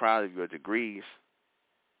can be proud of your degrees,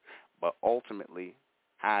 but ultimately,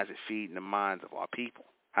 how is it feeding the minds of our people?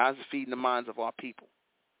 How is it feeding the minds of our people?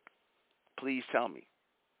 Please tell me.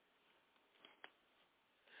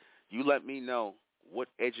 You let me know what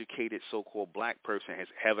educated so-called black person has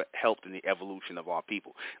ever helped in the evolution of our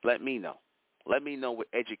people. Let me know. Let me know what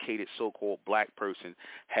educated so-called black person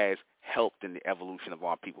has helped in the evolution of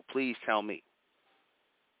our people. Please tell me.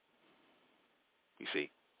 You see.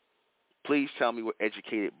 Please tell me what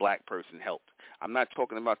educated black person helped. I'm not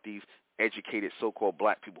talking about these educated so-called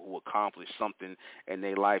black people who accomplished something in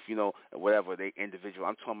their life, you know, whatever, they individual.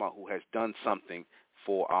 I'm talking about who has done something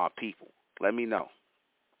for our people. Let me know.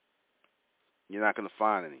 You're not going to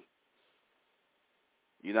find any.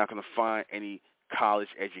 You're not going to find any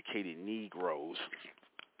college-educated Negroes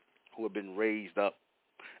who have been raised up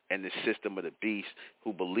in the system of the beast,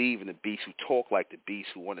 who believe in the beast, who talk like the beast,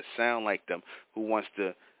 who want to sound like them, who wants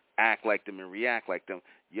to act like them and react like them.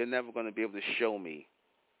 You're never going to be able to show me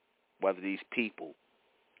whether these people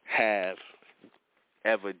have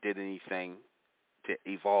ever did anything to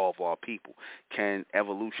evolve our people. Can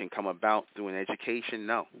evolution come about through an education?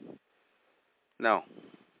 No. No.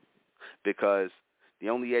 Because the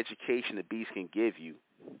only education the beast can give you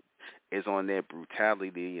is on their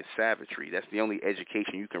brutality and savagery. That's the only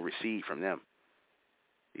education you can receive from them.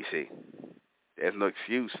 You see, there's no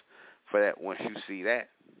excuse for that once you see that.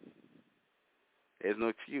 There's no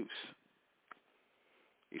excuse.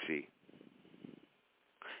 You see,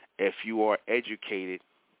 if you are educated,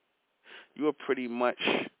 you are pretty much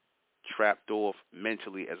trapped off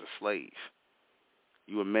mentally as a slave.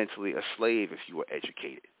 You are mentally a slave if you are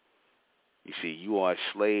educated. You see, you are a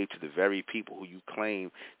slave to the very people who you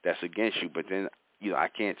claim that's against you, but then, you know, I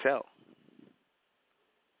can't tell.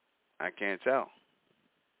 I can't tell.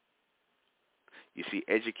 You see,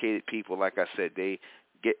 educated people, like I said, they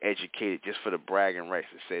get educated just for the bragging rights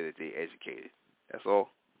to say that they're educated. That's all.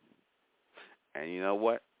 And you know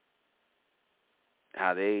what?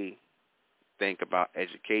 How they think about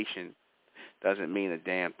education doesn't mean a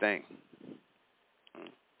damn thing.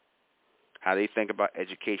 How they think about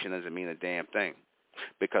education doesn't mean a damn thing.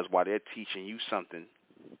 Because while they're teaching you something,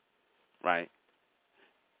 right,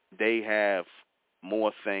 they have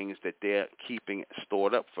more things that they're keeping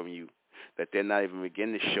stored up from you that they're not even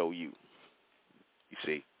beginning to show you. You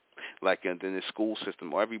see? Like in the school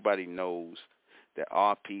system, everybody knows that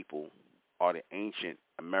our people are the ancient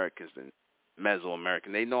Americans and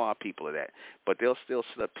Mesoamerican. They know our people are that. But they'll still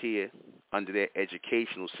sit up here under their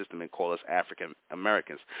educational system and call us African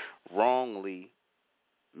Americans, wrongly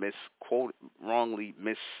misquoting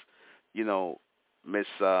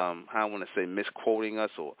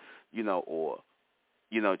us, or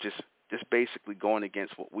just basically going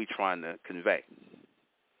against what we're trying to convey.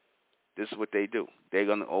 This is what they do. They're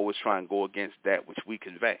going to always try and go against that which we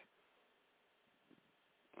convey.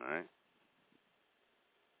 All right?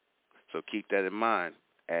 So keep that in mind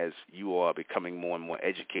as you are becoming more and more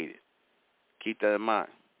educated. Keep that in mind.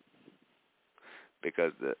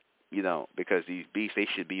 Because these beasts, they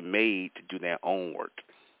should be made to do their own work.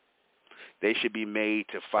 They should be made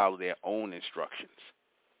to follow their own instructions.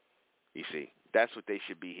 You see, that's what they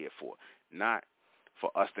should be here for. Not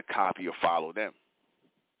for us to copy or follow them.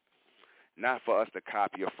 Not for us to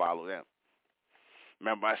copy or follow them.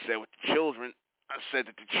 Remember I said with the children, I said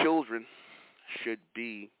that the children should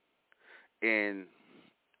be in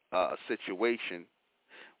a situation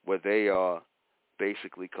where they are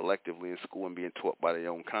basically collectively in school and being taught by their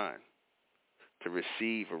own kind to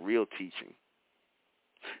receive a real teaching,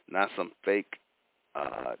 not some fake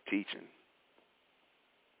teaching,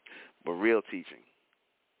 but real teaching.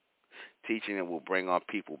 Teaching that will bring our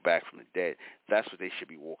people back from the dead. That's what they should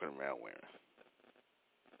be walking around wearing.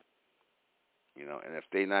 You know, and if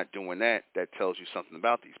they're not doing that, that tells you something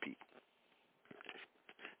about these people.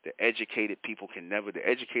 The educated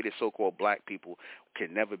so-called black people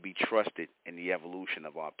can never be trusted in the evolution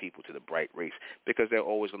of our people to the bright race because they're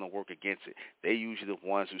always going to work against it. They're usually the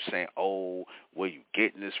ones who saying, "Oh, where you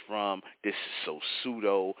getting this from? This is so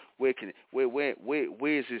pseudo. Where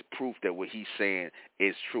is this proof that what he's saying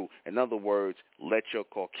is true?" In other words, let your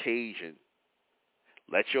Caucasian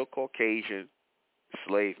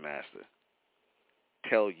slave master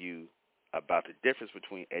tell you about the difference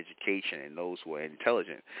between education and those who are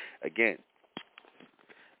intelligent. Again,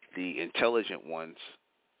 the intelligent ones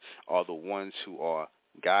are the ones who are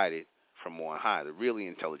guided from on high, the really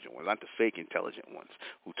intelligent ones, not the fake intelligent ones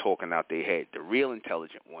who talking out their head. The real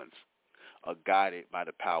intelligent ones are guided by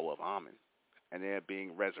the power of Amen, and they're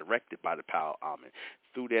being resurrected by the power of Amen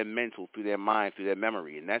through their mental, through their mind, through their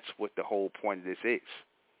memory, and that's what the whole point of this is.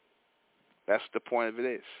 That's what the point of it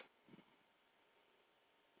is.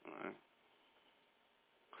 All right.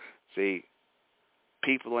 See,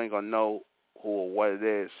 people ain't going to know who or what it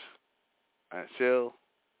is until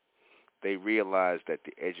they realize that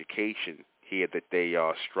the education here that they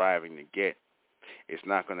are striving to get, it's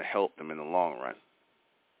not going to help them in the long run.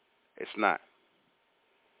 It's not.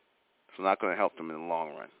 It's not going to help them in the long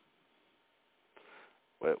run.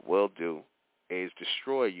 What it will do is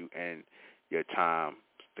destroy you and your time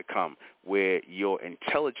to come, where your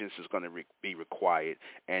intelligence is going to be required,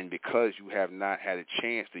 and because you have not had a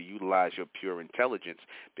chance to utilize your pure intelligence,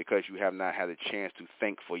 because you have not had a chance to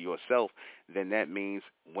think for yourself, then that means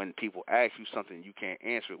when people ask you something you can't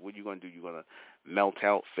answer it, what are you going to do? You're going to melt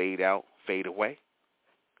out, fade away?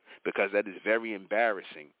 Because that is very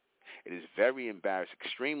embarrassing. It is very embarrassing,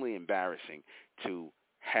 extremely embarrassing to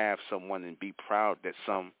have someone and be proud that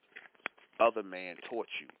some other man taught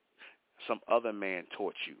you. Some other man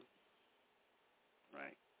taught you,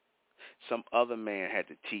 right? Some other man had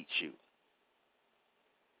to teach you,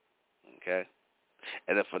 okay?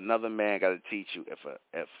 And if another man got to teach you,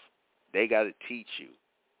 if they got to teach you,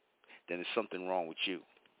 then there's something wrong with you.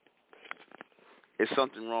 There's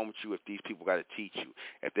something wrong with you if these people got to teach you.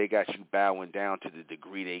 If they got you bowing down to the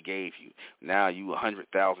degree they gave you, now you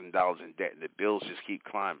 $100,000 in debt, and the bills just keep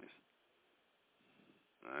climbing.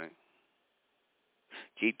 All right?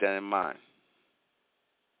 Keep that in mind.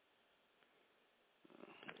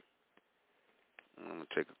 I'm going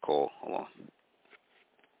to take a call. Hold on.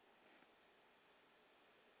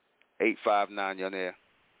 859, you're there.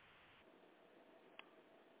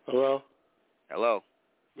 Hello? Hello.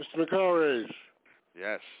 Mr. MENKARAYZZ.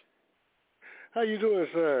 Yes. How you doing,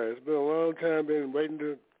 sir? It's been a long time, been waiting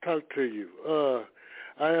to talk to you.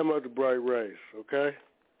 I am of the bright race, okay?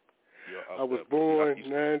 I was born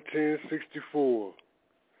 1964.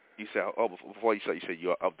 You said, before you said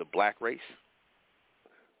you're of the black race?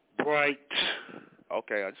 Bright.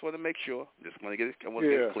 Okay, I just want to make sure. Just want to get it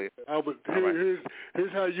clear.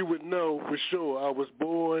 Here's how you would know for sure. I was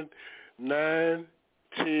born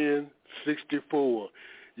 9/10/64.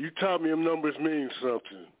 You taught me them numbers mean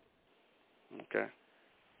something. Okay.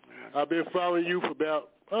 I've been following you for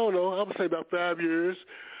about, I don't know, I would say about 5 years.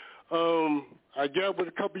 I got with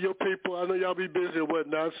a couple of your people. I know y'all be busy and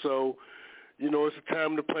whatnot, so, it's a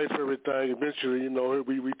time and a place for everything. Eventually,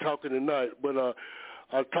 we talking tonight. But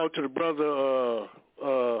I talked to the brother,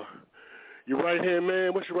 your right-hand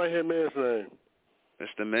man. What's your right-hand man's name?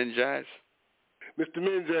 Mr. MENKARAYZZ. Mr.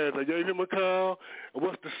 MENKARAYZZ. I gave him a call. And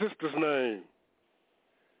what's the sister's name?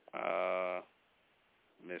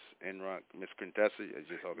 Miss Enrock, Miss Quintessa, as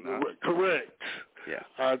you're talking about. Correct. Yeah.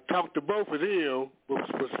 I talked to both of them, but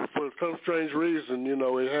for some strange reason,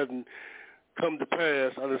 it hadn't come to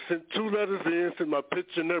pass. I sent 2 letters in, sent my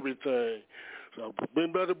picture and everything. So I've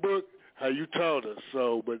been by the book, how you taught us.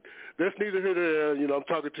 So, but that's neither here nor there. I'm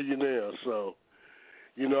talking to you now. So,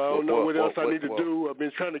 I don't know what else I need to do. I've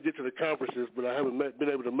been trying to get to the conferences, but I haven't been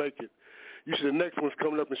able to make it. You said the next one's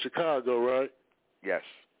coming up in Chicago, right? Yes.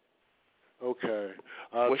 Okay.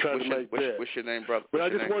 I'll try to make that. What's your name, brother? But I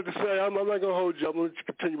just wanted to say, I'm not going to hold you. I'm going to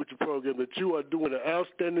continue with your program, that you are doing an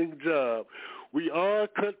outstanding job. We are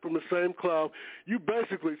cut from the same cloth. You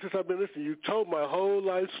basically, since I've been listening, you told my whole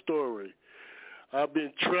life story. I've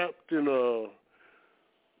been trapped in a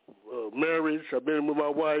marriage. I've been with my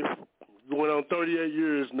wife going on 38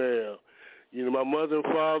 years now. My mother and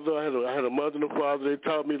father, I had a mother and a father. They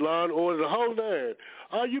taught me law and order, the whole nine.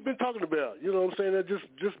 All you've been talking about, you know what I'm saying? I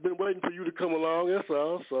just been waiting for you to come along, that's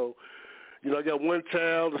all. So, I got one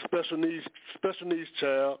child, a special needs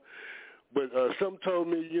child. But something told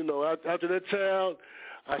me, after that child,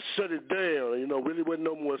 I shut it down. Really wasn't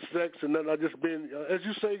no more sex and nothing. I just been, as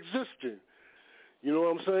you say, existing. You know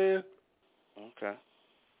what I'm saying? Okay.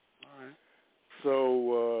 All right.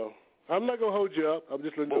 So, I'm not going to hold you up. I'm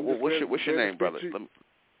just letting you know. What's your name, brother?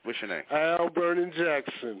 What's your name? Al Vernon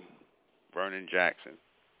Jackson. Vernon Jackson.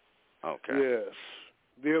 Okay. Yes.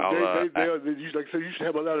 They like I said, you should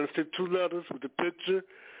have a letter and send 2 letters with the picture,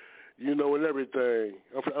 and everything.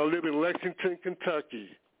 I live in Lexington, Kentucky.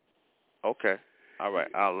 Okay. All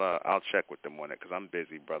right. I'll check with them on it because I'm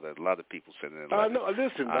busy, brother. A lot of people sending in letters. I know.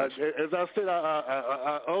 Listen, as I said,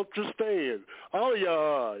 I understand. All of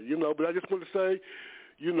y'all are, but I just want to say,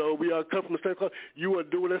 we are come from the same class. You are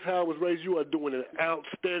doing, that's how I was raised. You are doing an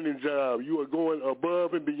outstanding job. You are going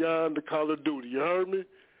above and beyond the call of duty. You heard me?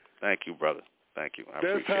 Thank you, brother. Thank you. I that's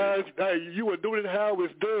appreciate how you are doing it how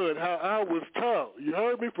it's done, how I was taught. You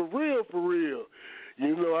heard me? For real, for real.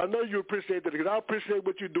 I know you appreciate that because I appreciate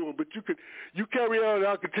what you're doing. But you carry on and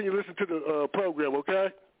I'll continue to listen to the program,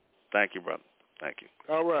 okay? Thank you, brother. Thank you.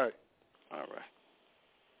 All right. All right.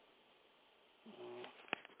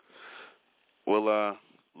 We'll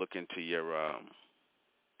look into your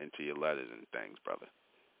letters and things, brother.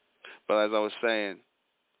 But as I was saying,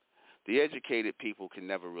 the educated people can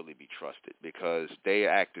never really be trusted because they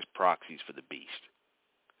act as proxies for the beast.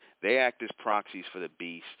 They act as proxies for the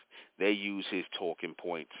beast. They use his talking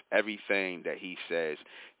points. Everything that he says,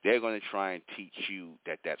 they're going to try and teach you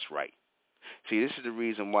that that's right. See, this is the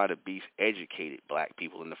reason why the beast educated black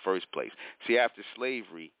people in the first place. See, after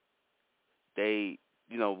slavery, during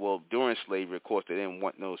slavery, of course, they didn't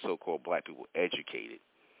want no so-called black people educated,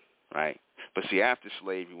 right? But see, after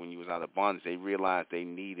slavery, when you was out of bondage, they realized they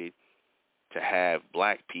needed to have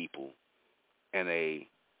black people in a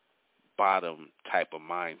bottom type of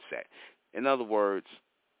mindset. In other words,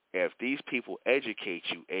 if these people educate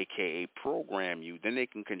you, a.k.a. program you, then they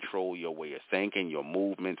can control your way of thinking, your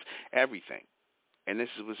movements, everything. And this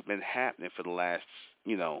is what's been happening for the last,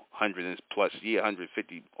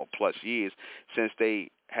 150 or plus years since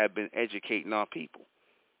they have been educating our people.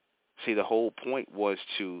 See, the whole point was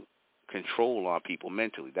to control our people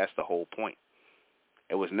mentally. That's the whole point.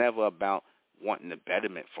 It was never about wanting the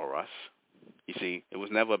betterment for us. You see, it was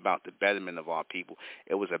never about the betterment of our people.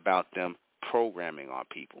 It was about them programming our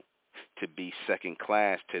people to be second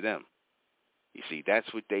class to them. You see,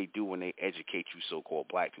 that's what they do when they educate you so-called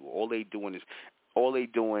black people. All they doing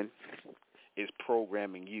is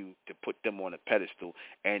programming you to put them on a pedestal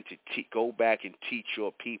and to go back and teach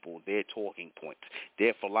your people their talking points,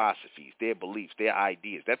 their philosophies, their beliefs, their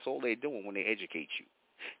ideas. That's all they're doing when they educate you,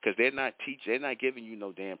 because they're not giving you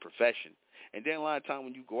no damn profession. And then a lot of time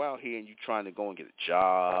when you go out here and you're trying to go and get a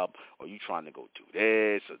job, or you trying to go do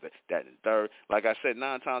this or that and third, like I said,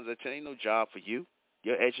 9 times out of 10, ain't no job for you.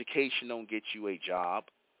 Your education don't get you a job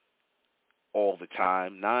all the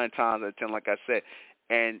time, 9 times out of 10, like I said.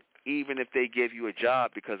 And even if they give you a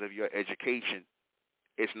job because of your education,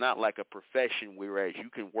 it's not like a profession whereas you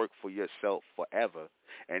can work for yourself forever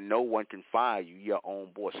and no one can fire you, your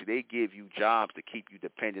own boss. See, they give you jobs to keep you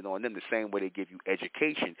dependent on them the same way they give you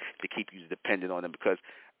education to keep you dependent on them, because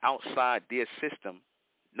outside their system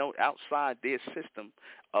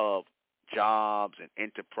of jobs and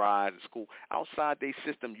enterprise and school, outside their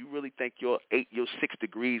system, you really think your 6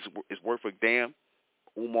 degrees is worth a damn?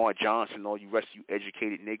 Umar Johnson, all you rest of you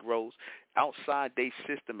educated Negroes, outside their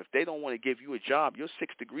system, if they don't want to give you a job, your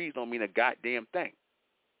 6 degrees don't mean a goddamn thing.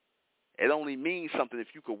 It only means something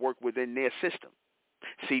if you could work within their system.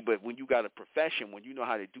 See, but when you got a profession, when you know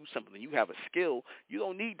how to do something, you have a skill, you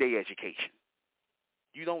don't need their education.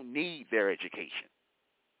 You don't need their education.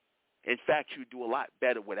 In fact, you do a lot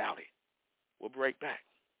better without it. We'll be right back.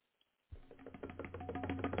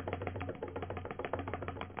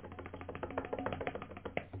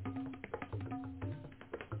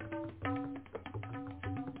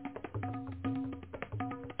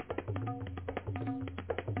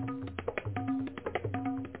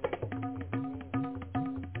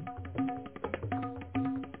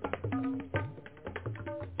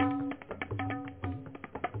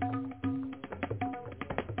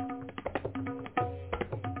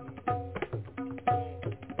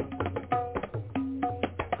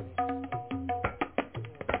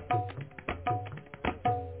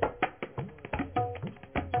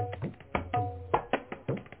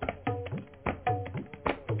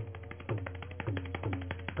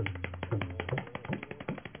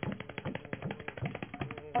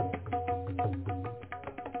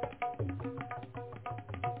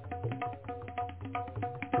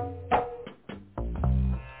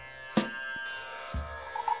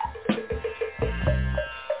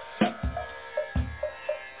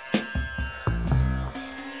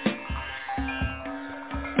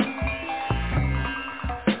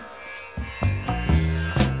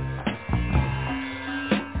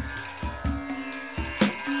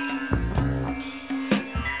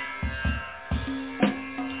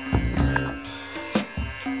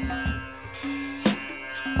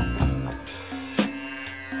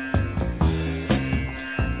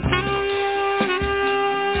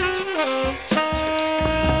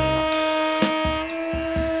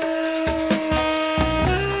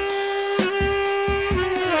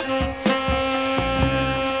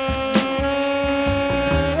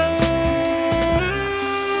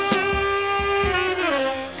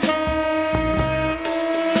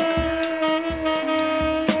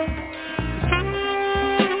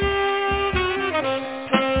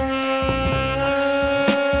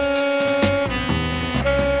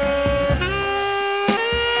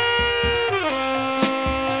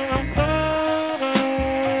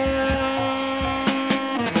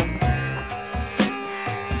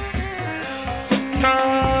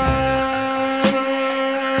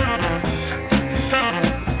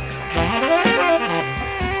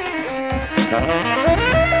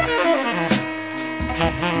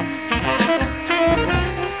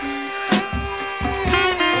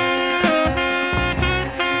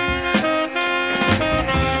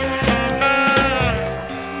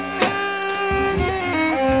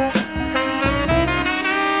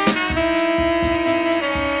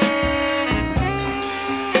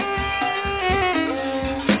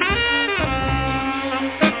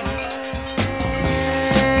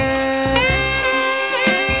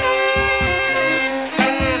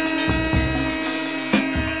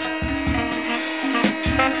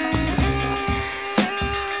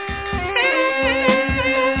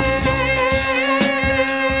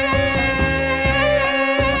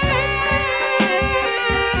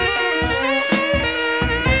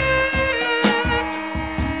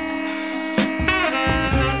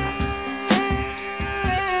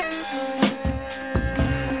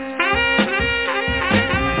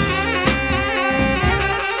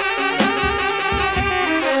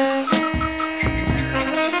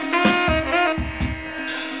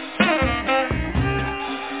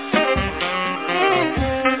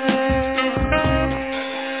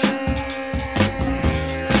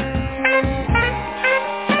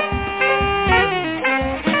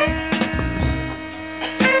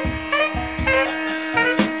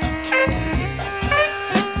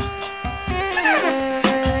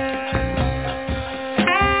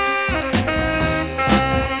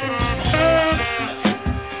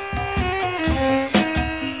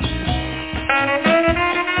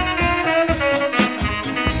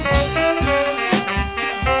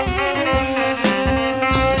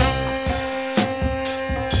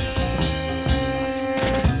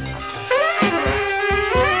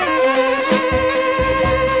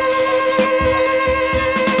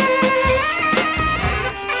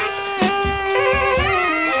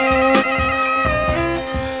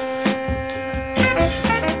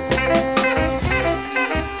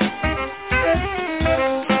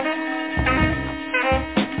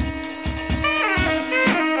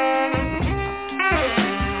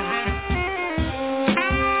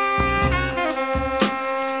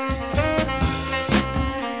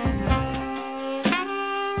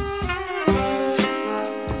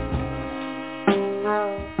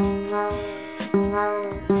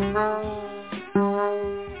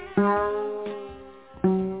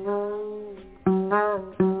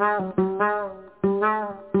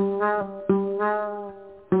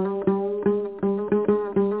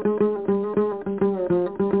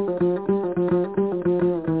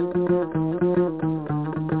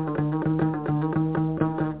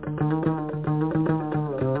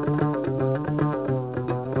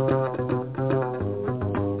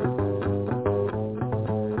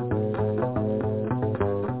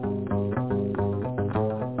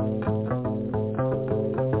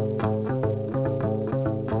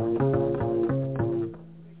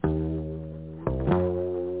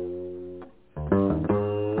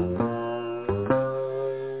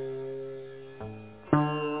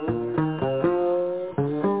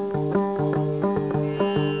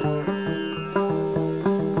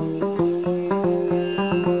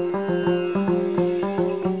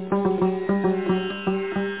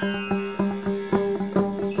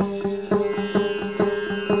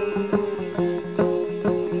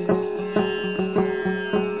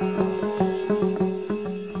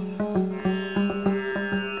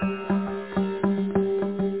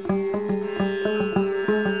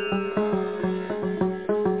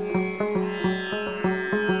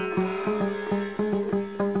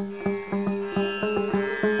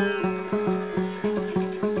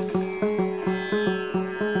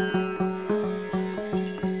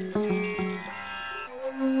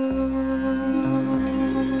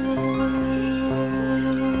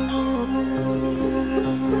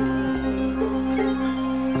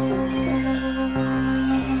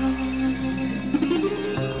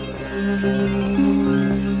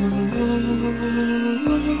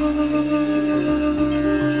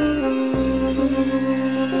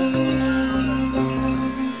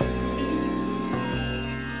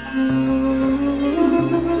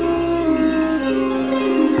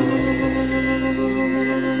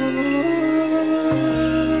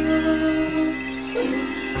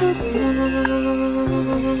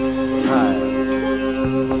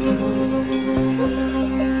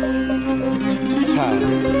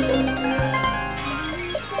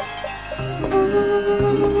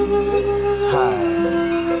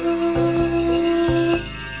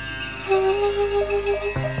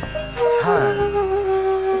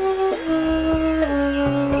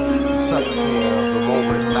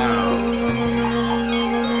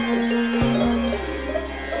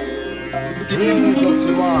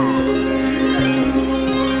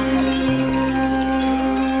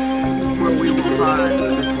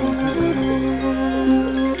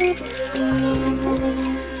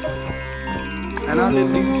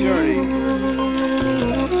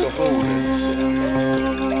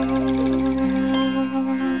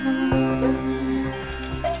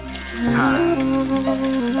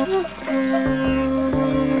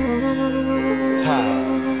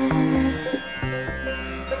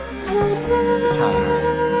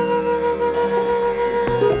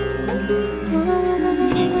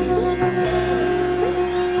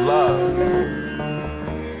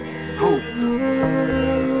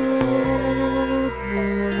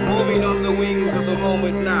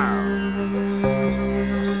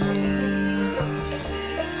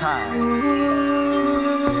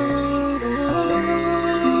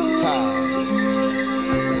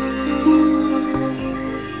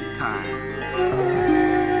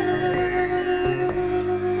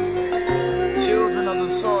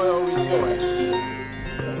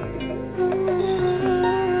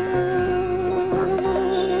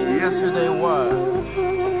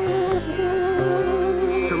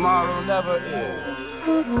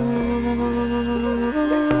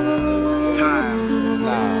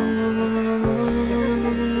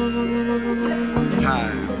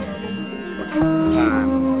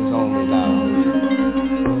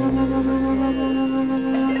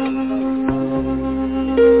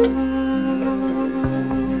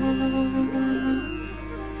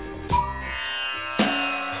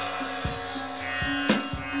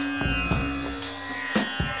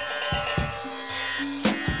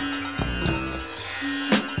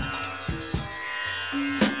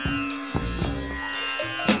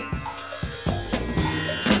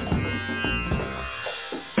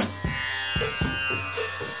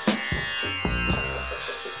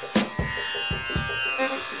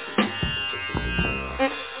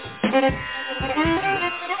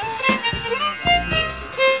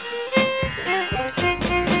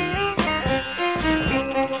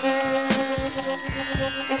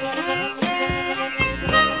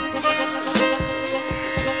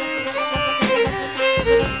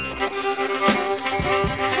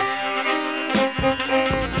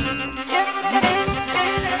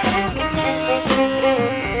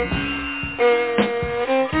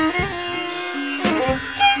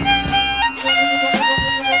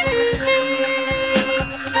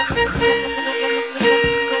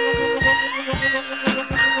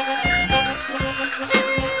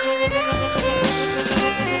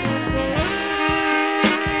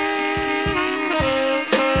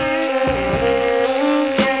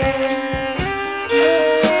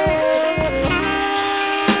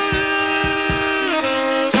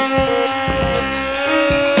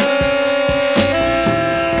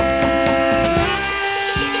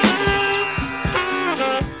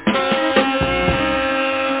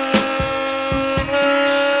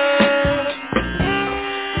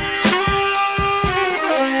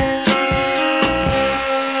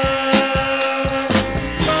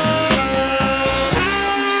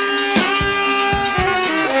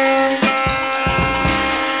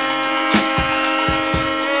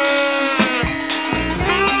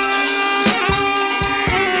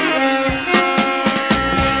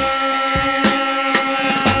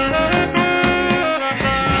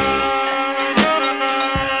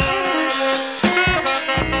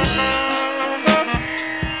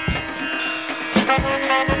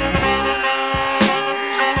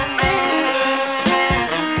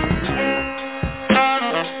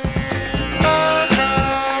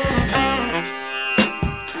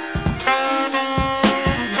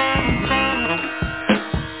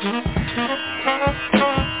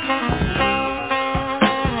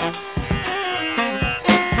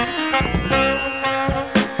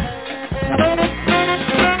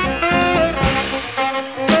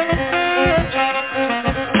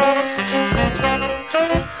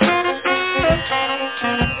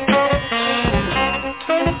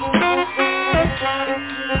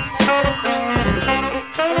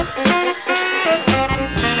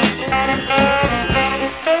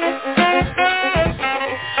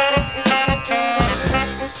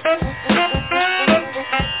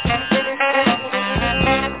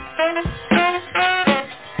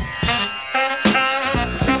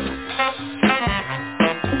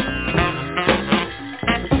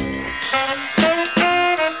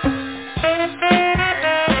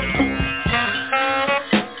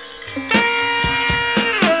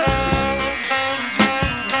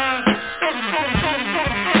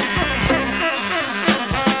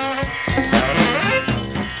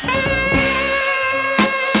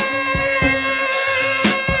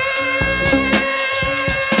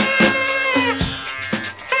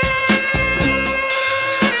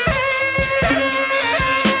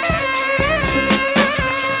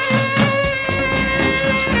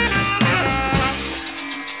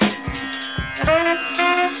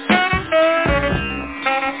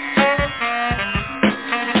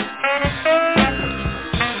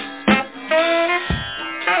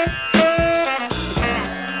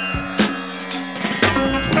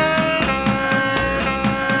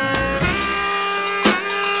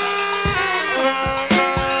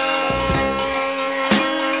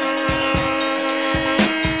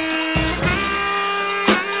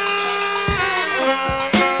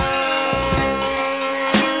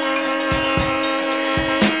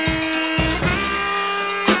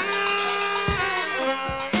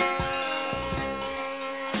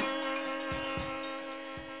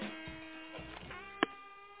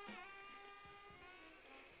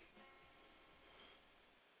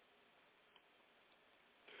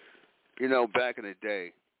 You know, back in the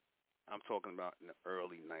day, I'm talking about in the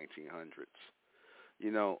early 1900s,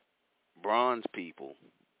 you know, bronze people,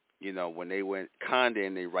 you know, when they went kind of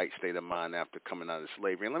in their right state of mind after coming out of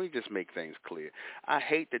slavery. And let me just make things clear. I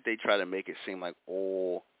hate that they try to make it seem like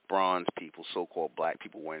all bronze people, so-called black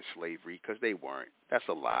people, were in slavery, because they weren't. That's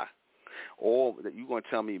a lie. All that you're going to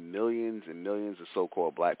tell me millions and millions of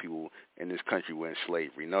so-called black people in this country were in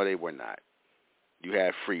slavery. No, they were not. You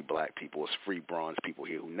had free black people, free bronze people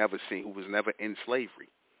here who was never in slavery,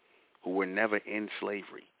 who were never in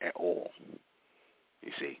slavery at all.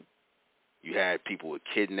 You see, you had people who were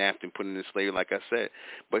kidnapped and put into slavery, like I said.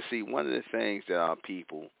 But see, one of the things that our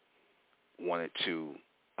people wanted to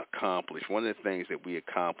accomplish, one of the things that we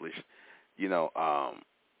accomplished, you know,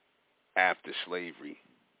 after slavery,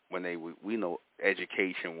 when we know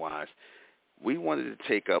education-wise, we wanted to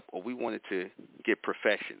take up, or we wanted to get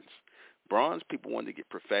professions. Bronze people wanted to get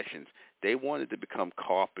professions. They wanted to become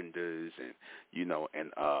carpenters and, you know, and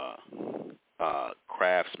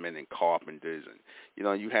craftsmen and carpenters. And, you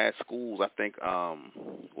know, you had schools, I think,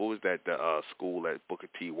 what was that, the school that Booker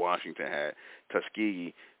T. Washington had,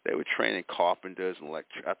 Tuskegee. They were training carpenters and,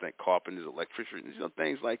 carpenters, electricians, you know,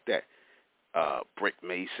 things like that. Brick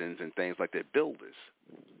masons and things like that, builders,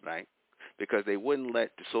 right? Because they wouldn't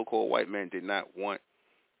let, the so-called white men did not want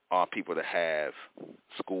our people to have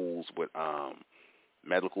schools with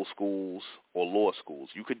medical schools or law schools.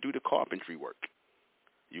 You could do the carpentry work.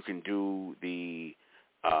 You can do the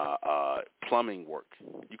plumbing work.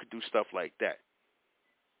 You could do stuff like that.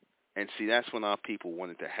 And see, that's when our people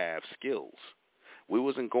wanted to have skills. We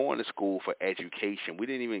wasn't going to school for education. We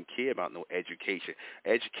didn't even care about no education.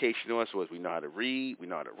 Education to us was we know how to read, we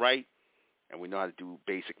know how to write, and we know how to do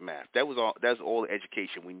basic math. That was all. That's all the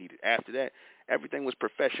education we needed. After that, everything was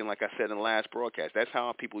profession, like I said in the last broadcast. That's how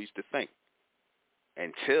our people used to think.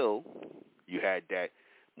 Until you had that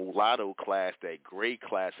mulatto class, that gray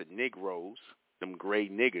class of Negroes, them gray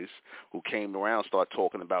niggas who came around, start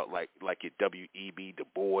talking about like your W.E.B. Du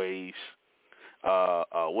Bois,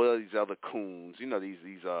 what are these other coons? You know, these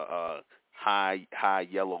high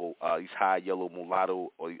yellow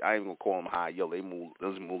mulatto, or I ain't gonna call them high yellow.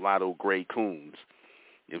 Those mulatto gray coons.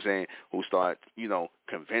 You know what I'm saying? Who start, you know,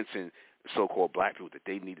 convincing so-called black people that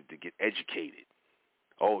they needed to get educated.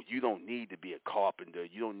 Oh, you don't need to be a carpenter.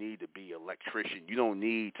 You don't need to be an electrician. You don't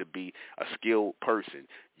need to be a skilled person.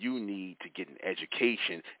 You need to get an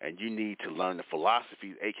education, and you need to learn the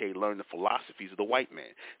philosophies, a.k.a. learn the philosophies of the white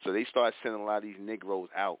man. So they started sending a lot of these Negroes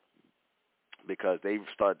out because they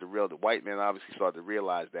started to realize, the white man obviously started to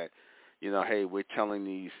realize that, you know, hey, we're telling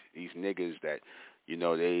these niggas that, you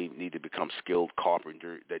know, they need to become skilled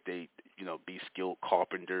carpenter, that they, you know, be skilled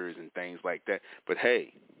carpenters and things like that. But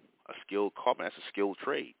hey, a skilled carpenter, that's a skilled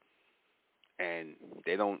trade. And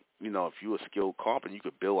they don't, you know, if you're a skilled carpenter, you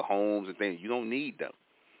could build homes and things. You don't need them.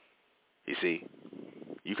 You see,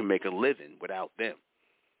 you can make a living without them.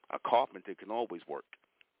 A carpenter can always work.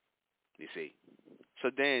 You see.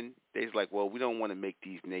 So then they's like, well, we don't want to make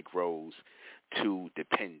these Negroes too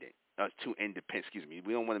independent.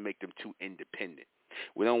 We don't want to make them too independent.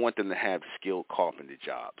 We don't want them to have skilled carpenter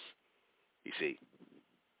jobs. You see.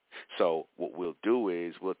 So what we'll do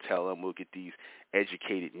is we'll tell them, we'll get these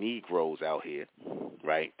educated Negroes out here,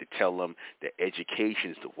 right, to tell them that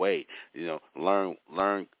education's the way. You know,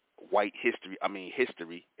 learn white history,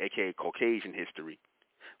 a.k.a. Caucasian history.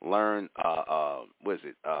 Learn,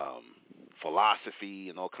 philosophy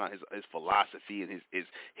and all kinds of his philosophy and his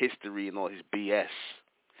history and all his BS,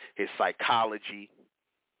 his psychology.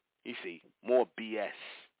 You see, more BS.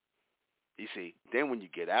 You see, then when you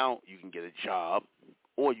get out, you can get a job,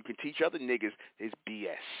 or you can teach other niggas his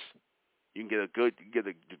BS. You can get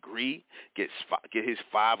a degree, get his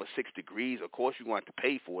 5 or 6 degrees. Of course, you're going to have to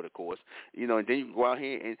pay for it, of course. You know, and then you can go out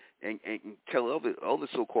here and tell other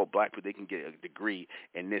so-called black people they can get a degree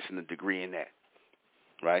in this and a degree in that.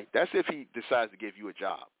 Right? That's if he decides to give you a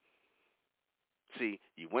job. See,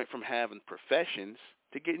 you went from having professions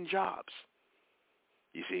to getting jobs.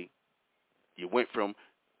 You see, you went from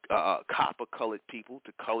copper-colored people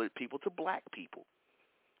to black people.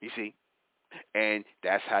 You see, and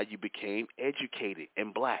that's how you became educated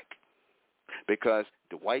and black. Because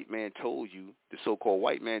the white man told you, the so-called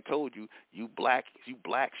white man told you, you blacks, you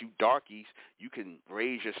darkies, you can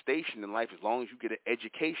raise your station in life as long as you get an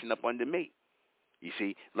education up under me. You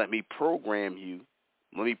see, let me program you.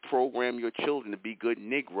 Let me program your children to be good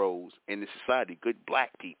Negroes in the society, good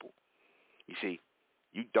black people. You see,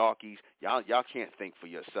 you darkies, y'all can't think for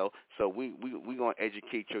yourself, so we gonna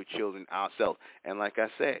educate your children ourselves. And like I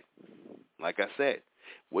said,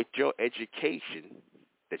 with your education,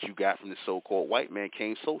 that you got from the so-called white man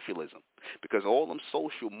came socialism. Because all them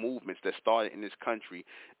social movements that started in this country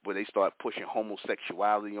where they start pushing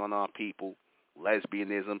homosexuality on our people,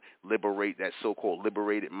 lesbianism, liberate that so-called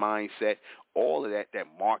liberated mindset, all of that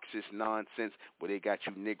Marxist nonsense where they got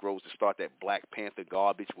you Negroes to start that Black Panther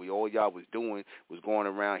garbage where all y'all was doing was going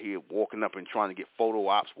around here walking up and trying to get photo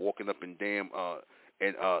ops, walking up in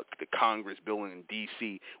the Congress building in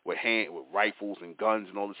D.C. with rifles and guns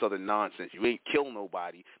and all this other nonsense. You ain't kill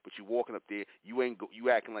nobody, but you walking up there, you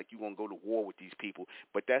acting like you gonna go to war with these people.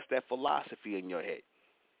 But that's that philosophy in your head.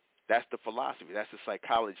 That's the philosophy. That's the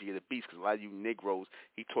psychology of the beast. Because a lot of you Negroes,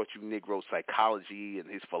 he taught you Negro psychology and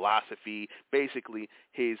his philosophy, basically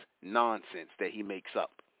his nonsense that he makes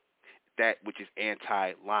up, that which is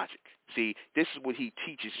anti-logic. See, this is what he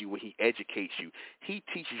teaches you when he educates you. He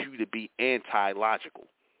teaches you to be anti-logical.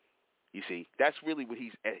 You see, that's really what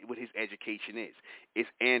his education is. It's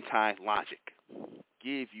anti-logic.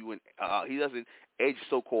 He doesn't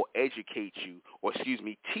so-called educate you, or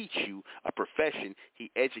teach you a profession.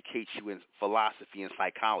 He educates you in philosophy and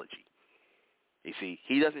psychology. You see,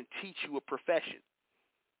 he doesn't teach you a profession.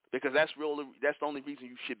 Because that's the only reason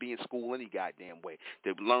you should be in school any goddamn way,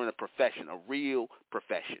 to learn a profession, a real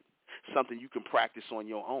profession, something you can practice on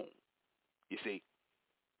your own. You see,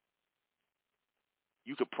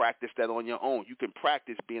 you can practice that on your own. You can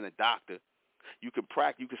practice being a doctor. You can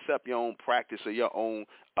set up your own practice or your own,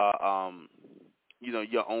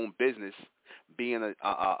 your own business, being a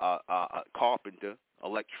carpenter,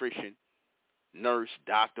 electrician, nurse,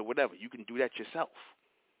 doctor, whatever. You can do that yourself.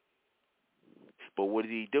 But what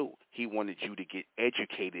did he do? He wanted you to get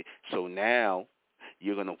educated. So now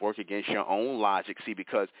you're going to work against your own logic. See,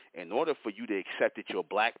 because in order for you to accept that you're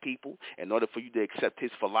black people, in order for you to accept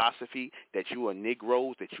his philosophy, that you are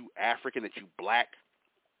Negroes, that you African, that you black,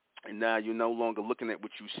 and now you're no longer looking at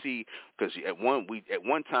what you see, because at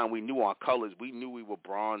one time we knew our colors. We knew we were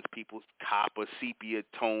bronze people, copper, sepia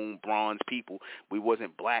tone, bronze people. We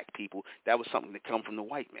wasn't black people. That was something that come from the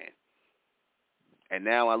white man. And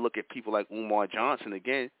now I look at people like Umar Johnson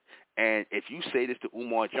again, and if you say this to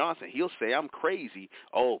Umar Johnson, he'll say, I'm crazy.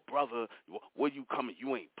 Oh, brother, where you coming?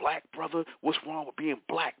 You ain't black, brother? What's wrong with being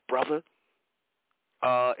black, brother?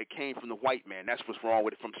 It came from the white man. That's what's wrong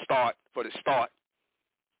with it for the start.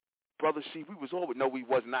 Brother, see, we was always, no, we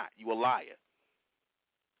was not. You a liar.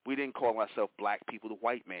 We didn't call ourselves black people. The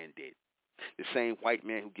white man did. The same white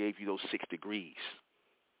man who gave you those 6 degrees,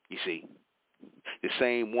 you see. The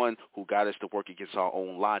same one who got us to work against our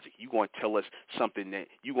own logic. You're going to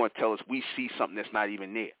tell us we see something that's not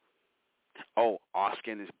even there. Oh, our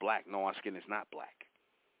skin is black. No, our skin is not black.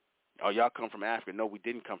 Oh, y'all come from Africa. No, we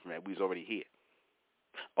didn't come from that. We was already here.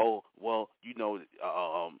 Oh, well,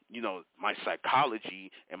 my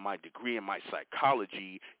psychology and my degree in my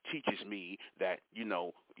psychology teaches me that, you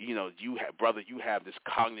have this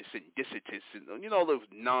cognitive dissonance, and, those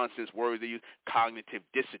nonsense words they use, cognitive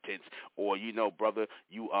dissonance, or, brother,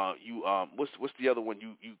 what's the other one?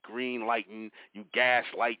 You green lighting, you gas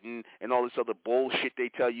lighting, and all this other bullshit they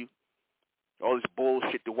tell you. All this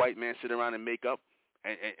bullshit the white man sit around and make up.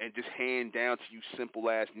 And just hand down to you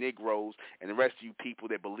simple-ass Negroes and the rest of you people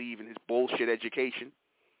that believe in his bullshit education,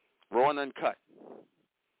 raw and uncut.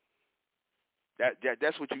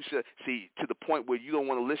 That's what you said. See, to the point where you don't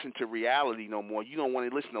want to listen to reality no more. You don't want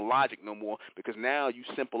to listen to logic no more, because now you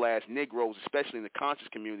simple-ass Negroes, especially in the conscious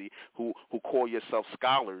community, who call yourself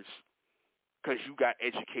scholars, because you got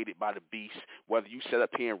educated by the beast, whether you sat up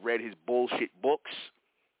here and read his bullshit books,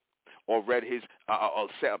 or read or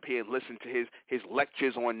sat up here and listened to his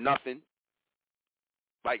lectures on nothing,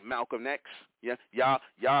 like Malcolm X. Yeah, y'all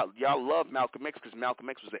love Malcolm X because Malcolm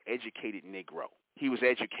X was an educated Negro. He was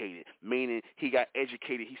educated, meaning he got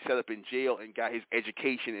educated. He sat up in jail and got his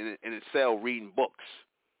education in a cell reading books,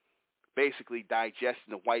 basically digesting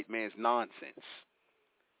the white man's nonsense,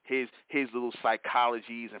 his little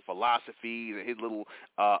psychologies and philosophies and his little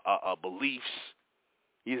beliefs.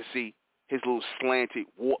 You see. His little slanted,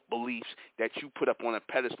 warped beliefs that you put up on a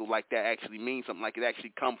pedestal like that actually means something, like it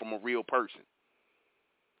actually come from a real person.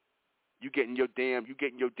 You getting your damn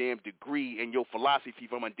degree and your philosophy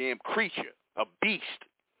from a damn creature, a beast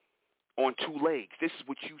on 2 legs. This is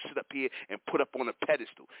what you sit up here and put up on a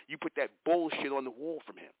pedestal. You put that bullshit on the wall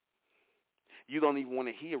from him. You don't even want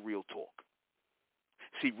to hear real talk.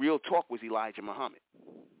 See, real talk was Elijah Muhammad.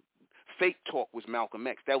 Fake talk was Malcolm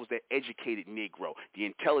X. That was the educated Negro. The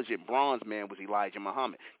intelligent bronze man was Elijah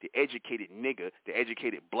Muhammad. The educated nigger, the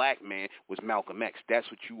educated black man was Malcolm X. That's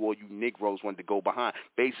what all you Negroes wanted to go behind,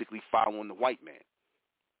 basically following the white man.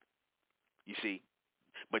 You see,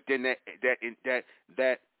 but then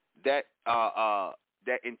that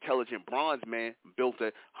that Intelligent Broze man built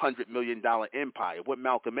a $100 million empire. What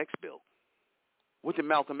Malcolm X built? What did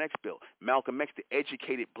Malcolm X build? Malcolm X, the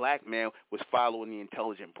educated black man, was following the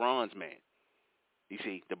Intelligent Broze man. You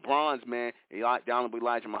see, the Bronze man, the Honorable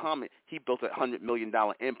Elijah Muhammad, he built a $100 million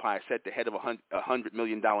empire, set the head of a $100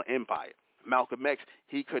 million empire. Malcolm X,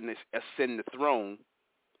 he couldn't ascend the throne.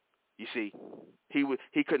 You see,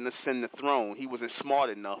 he couldn't ascend the throne. He wasn't smart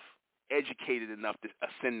enough, educated enough to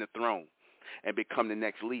ascend the throne and become the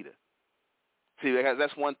next leader. See,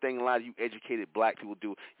 that's one thing a lot of you educated black people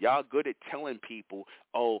do. Y'all good at telling people,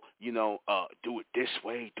 oh, do it this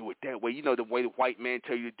way, do it that way. You know the way the white man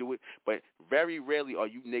tell you to do it. But very rarely are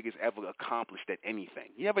you niggas ever accomplished at anything.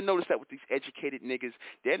 You ever notice that with these educated niggas?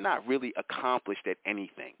 They're not really accomplished at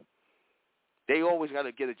anything. They always got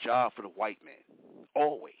to get a job for the white man.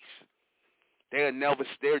 Always. They're never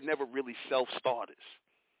really self-starters.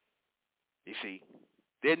 You see?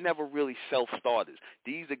 They're never really self-starters.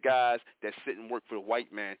 These are guys that sit and work for the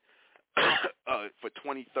white man for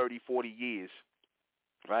 20, 30, 40 years,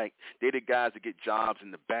 right? They're the guys that get jobs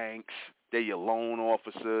in the banks. They're your loan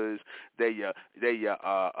officers. They're your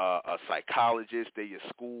psychologists. They're your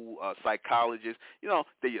school psychologists.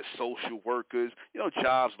 They're your social workers.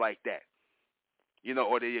 Jobs like that.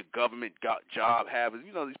 Or they're your government job havers.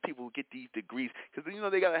 These people who get these degrees because,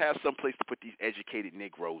 they got to have some place to put these educated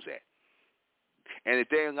Negroes at. And if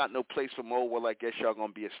they ain't got no place for more, well, I guess y'all going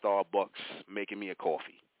to be at Starbucks making me a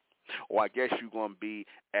coffee. Or I guess you're going to be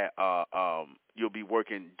at, you'll be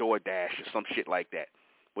working DoorDash or some shit like that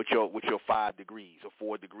with your 5 degrees or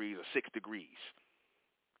 4 degrees or 6 degrees.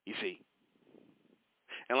 You see?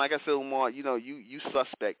 And like I said, Umar, you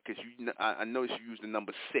suspect because I noticed you used the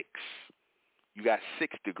number 6. You got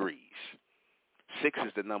 6 degrees. 6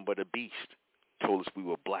 is the number of the beast. Told us we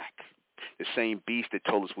were black. The same beast that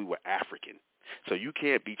told us we were African. So you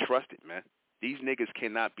can't be trusted, man. These niggas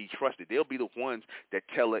cannot be trusted. They'll be the ones that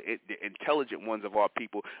tell the intelligent ones of our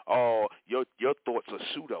people, oh, your thoughts are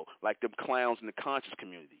pseudo, like them clowns in the conscious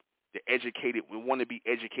community. The educated, we want to be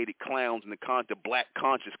educated clowns in the black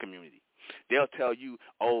conscious community. They'll tell you,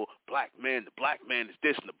 oh, the black man is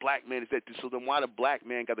this and the black man is that. So then why the black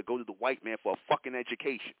man got to go to the white man for a fucking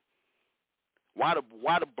education? Why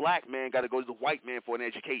the black man got to go to the white man for an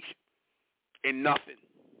education? And nothing.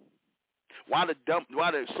 Why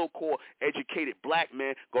the so-called educated black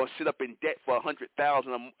man gonna sit up in debt for $100,000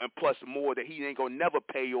 and plus more that he ain't gonna never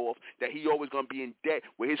pay off? That he always gonna be in debt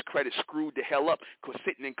where his credit screwed the hell up because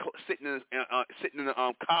sitting in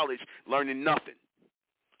college learning nothing,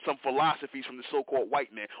 some philosophies from the so-called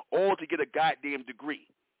white man, all to get a goddamn degree,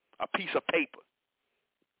 a piece of paper,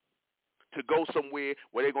 to go somewhere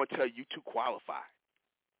where they're gonna tell you too qualified.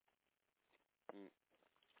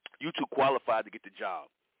 You too qualified to get the job.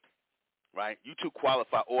 Right? You too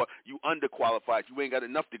qualified or you underqualified. You ain't got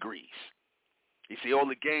enough degrees. You see all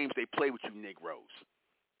the games they play with you Negroes.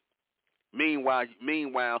 Meanwhile,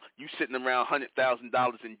 you sitting around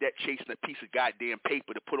 $100,000 in debt chasing a piece of goddamn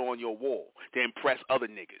paper to put on your wall to impress other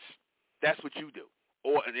niggas. That's what you do.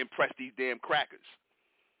 Or impress these damn crackers.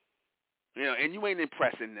 And you ain't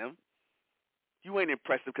impressing them. You ain't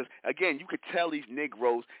impressed because, again, you could tell these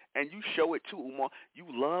Negroes, and you show it too, Umar, you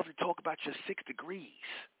love to talk about your 6 degrees.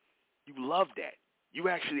 You love that. You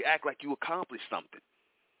actually act like you accomplished something.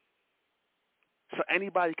 So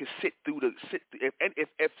anybody can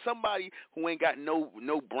if somebody who ain't got no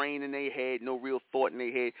brain in their head, no real thought in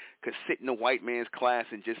their head, could sit in a white man's class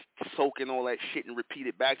and just soak in all that shit and repeat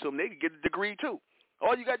it back to him, they could get a degree too.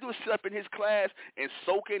 All you got to do is sit up in his class and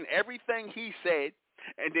soak in everything he said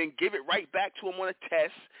and then give it right back to him on a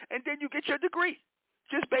test, and then you get your degree.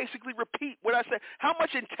 Just basically repeat what I said. How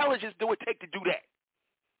much intelligence do it take to do that?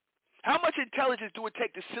 How much intelligence do it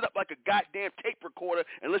take to sit up like a goddamn tape recorder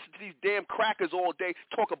and listen to these damn crackers all day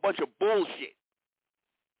talk a bunch of bullshit?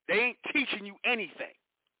 They ain't teaching you anything.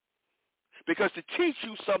 Because to teach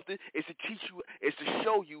you something is to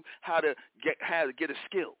show you how to get a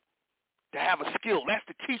skill. To have a skill, that's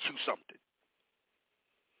to teach you something.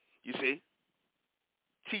 You see?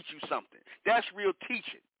 Teach you something. That's real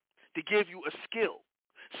teaching. To give you a skill.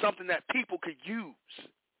 Something that people could use.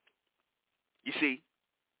 You see?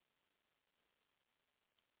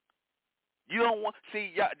 You don't want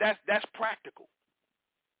that's practical.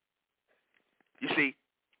 You see,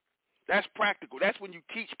 that's practical. That's when you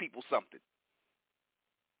teach people something.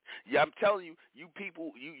 Yeah, I'm telling you, you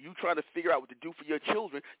people, you trying to figure out what to do for your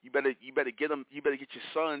children. You better get them. You better get your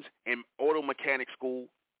sons in auto mechanic school.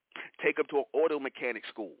 Take them to an auto mechanic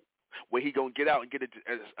school where he gonna get out and get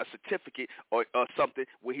a certificate or something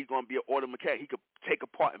where he's gonna be an auto mechanic. He could take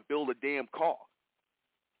apart and build a damn car.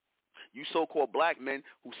 You so-called black men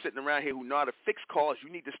who sitting around here who know how to fix cars,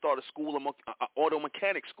 you need to start a school, an auto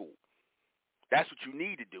mechanic school. That's what you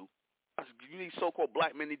need to do. You need so-called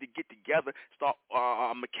black men need to get together, start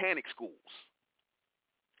mechanic schools,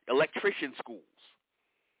 electrician schools.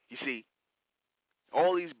 You see,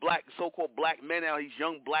 all these so-called black men out, these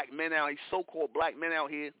young black men out, these so-called black men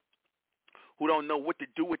out here who don't know what to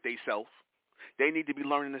do with themselves, they need to be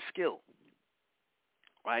learning a skill,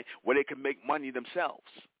 right, where they can make money themselves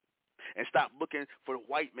and stop looking for the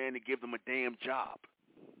white man to give them a damn job.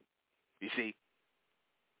 You see,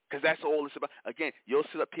 because that's all it's about. Again, you'll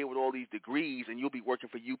sit up here with all these degrees and you'll be working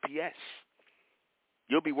for UPS.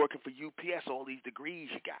 You'll be working for UPS, all these degrees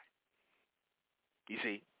you got. You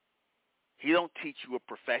see, he don't teach you a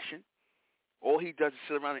profession. All he does is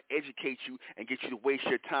sit around and educate you and get you to waste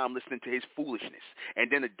your time listening to his foolishness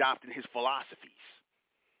and then adopting his philosophies.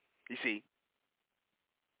 You see,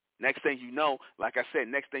 next thing you know, like I said,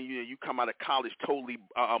 next thing you know, you come out of college totally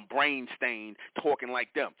brain-stained, talking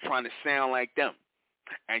like them, trying to sound like them,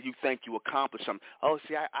 and you think you accomplished something. Oh,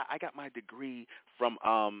 see, I got my degree from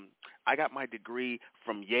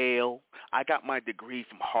Yale. I got my degree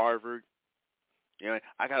from Harvard. You know,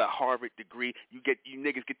 I got a Harvard degree. You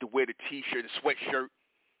niggas get to wear the T-shirt, the sweatshirt.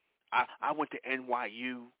 I went to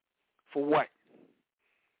NYU. For what?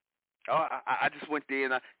 Oh, I just went there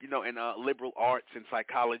and in liberal arts and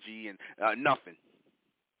psychology and nothing.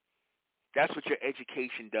 That's what your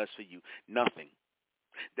education does for you. Nothing.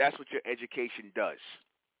 That's what your education does.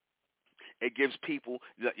 It gives people,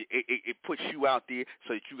 it puts you out there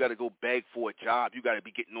so that you got to go beg for a job. You got to be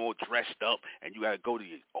getting all dressed up, and you got to go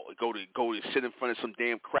to sit in front of some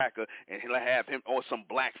damn cracker and he'll have him or some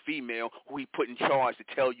black female who he put in charge to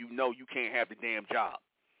tell you no, you can't have the damn job.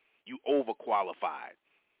 You overqualified,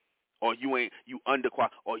 or you underqualified,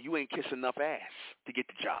 or you ain't kiss enough ass to get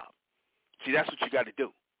the job. See, that's what you got to do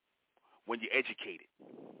when you're educated.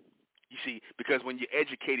 You see, because when you're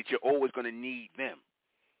educated, you're always going to need them.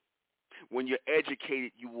 When you're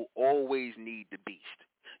educated, you will always need the beast.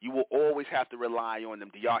 You will always have to rely on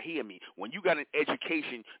them. Do y'all hear me? When you got an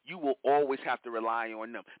education, you will always have to rely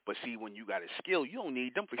on them. But see, when you got a skill, you don't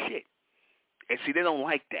need them for shit. And see, they don't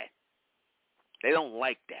like that. They don't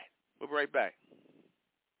like that. We'll be right back.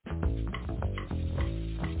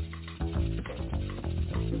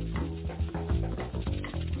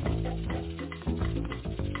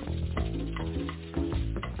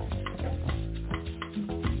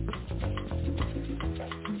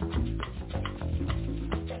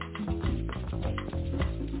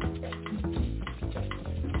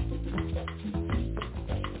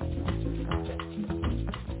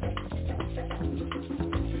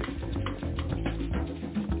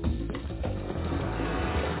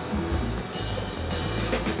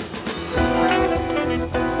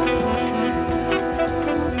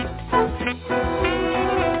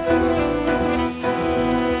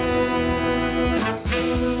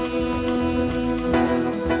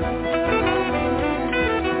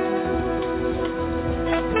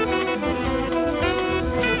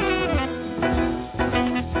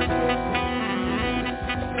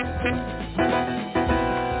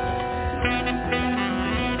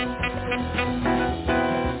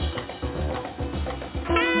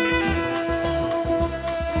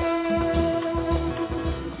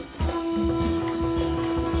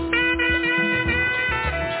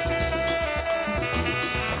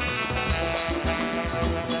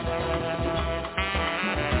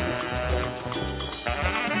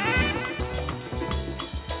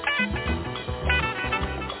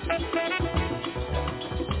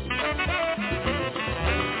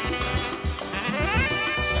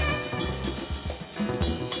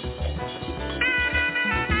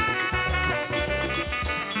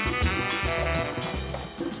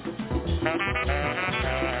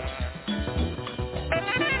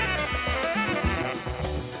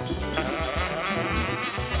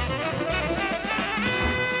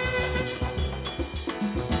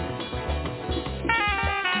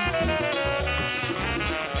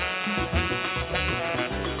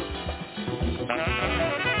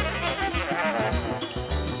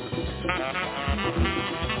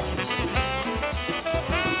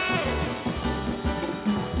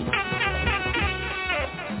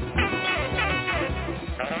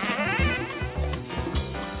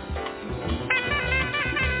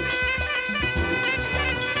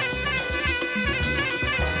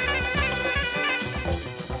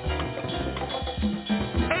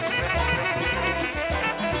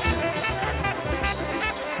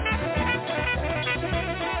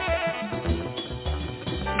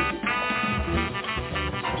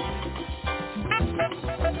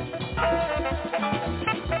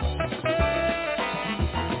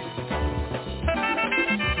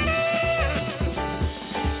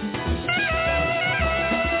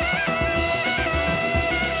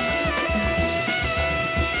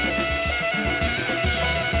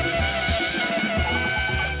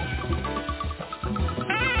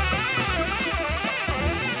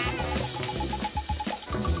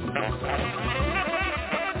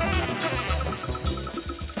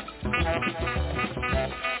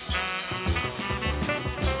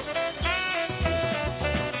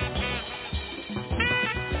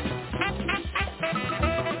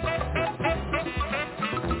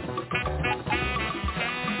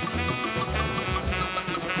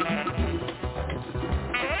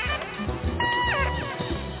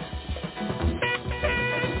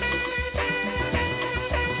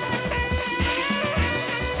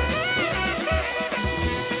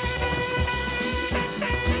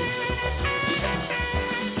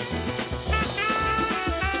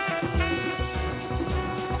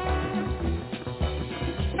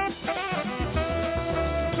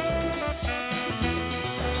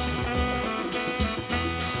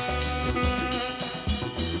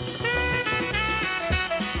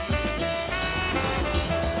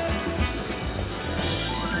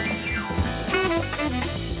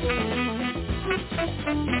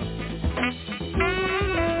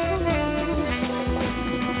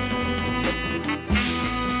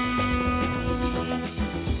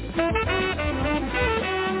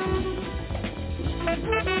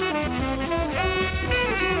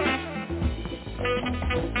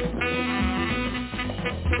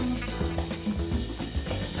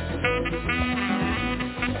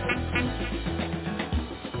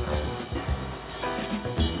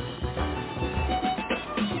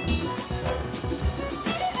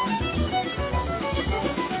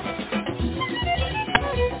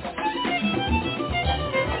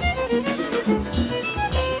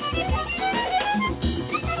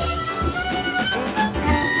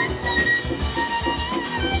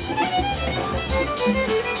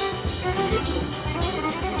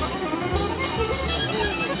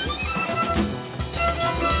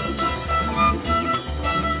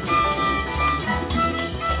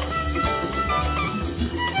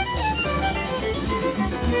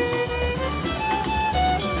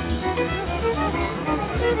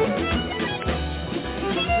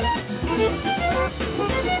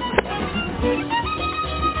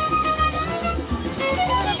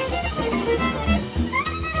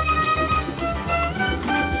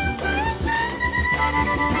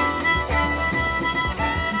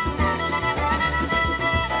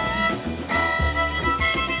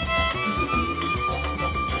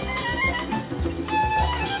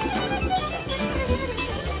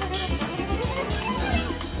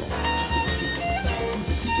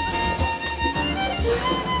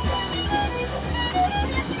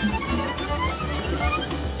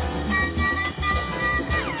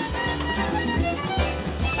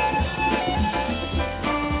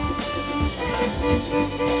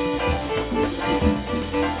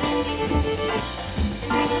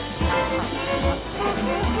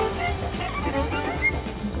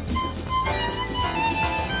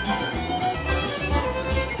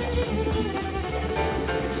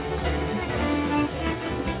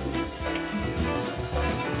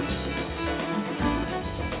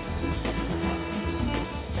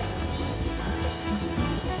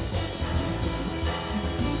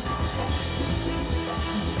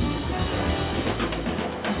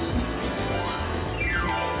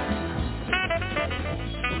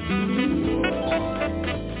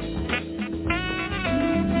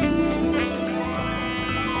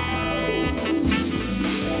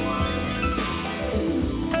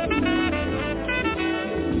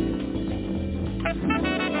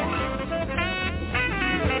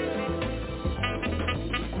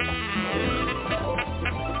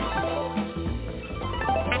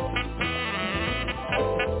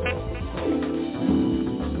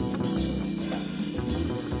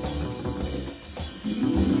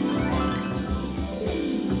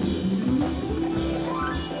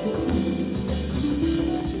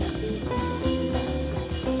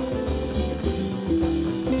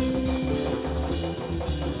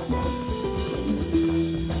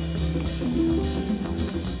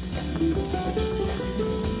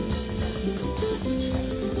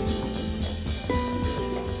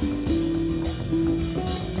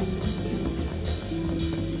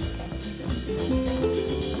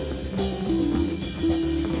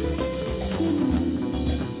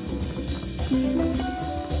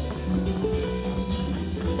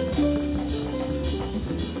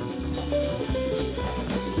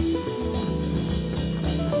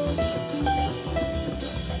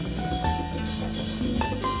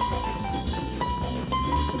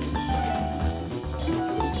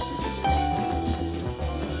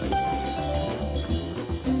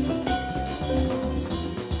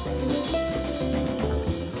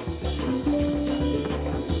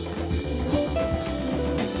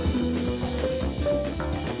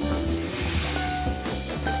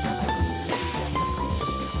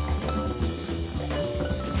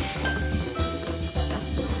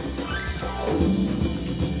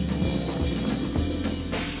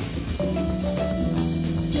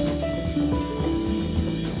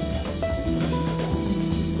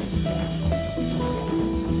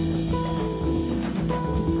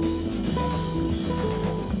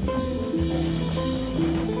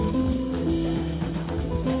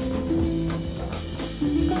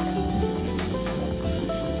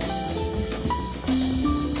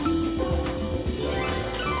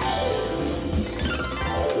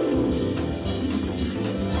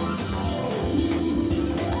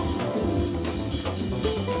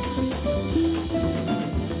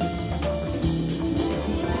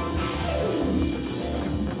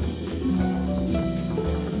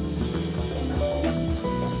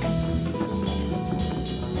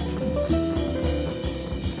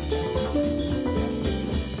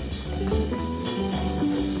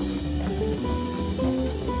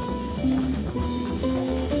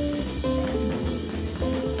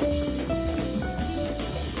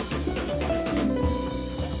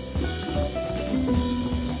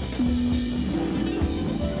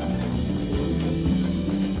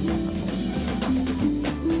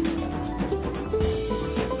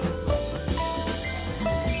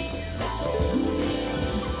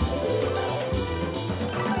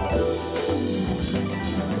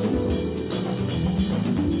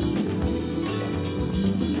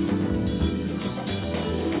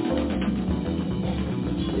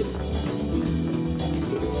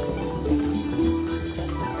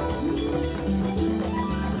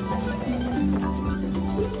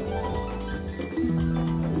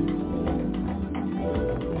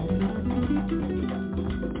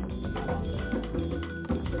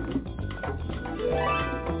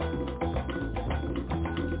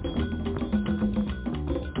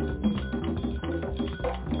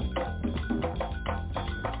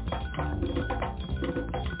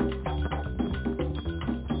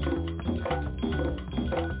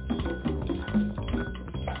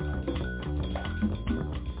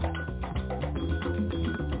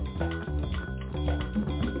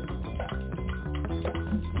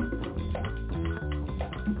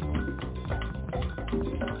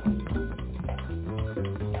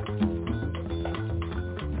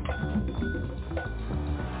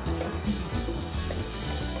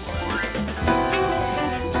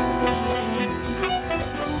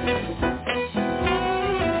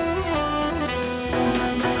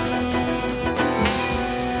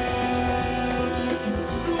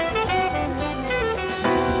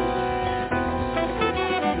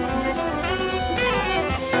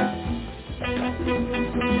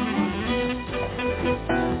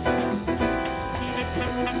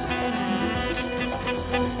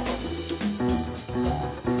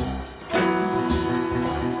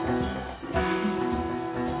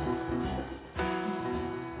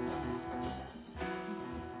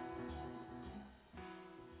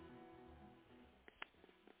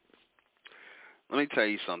 tell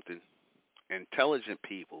you something. Intelligent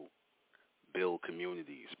people build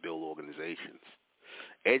communities, build organizations.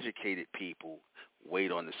 Educated people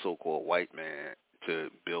wait on the so-called white man to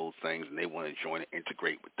build things, and they want to join and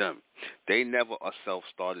integrate with them. They never are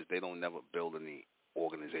self-starters. They don't never build any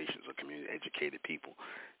organizations or community-educated people.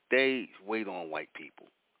 They wait on white people.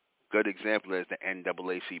 Good example is the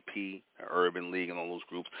NAACP, the Urban League, and all those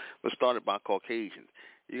groups were started by Caucasians.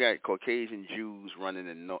 You got Caucasian Jews running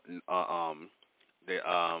the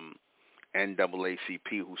NAACP,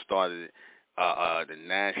 who started the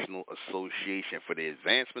National Association for the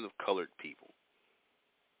Advancement of Colored People.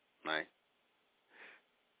 Right?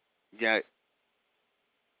 Yet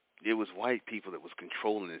it was white people that was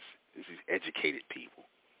controlling these educated people.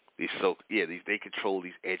 They control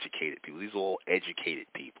these educated people. These are all educated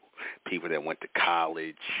people. People that went to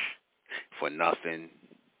college for nothing,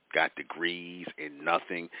 got degrees in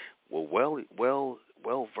nothing, were well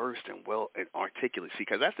versed and and articulate. See,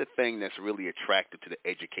 because that's the thing that's really attractive to the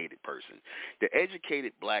educated person. The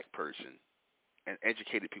educated black person and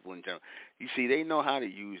educated people in general, you see, they know how to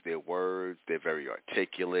use their words. They're very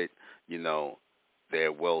articulate.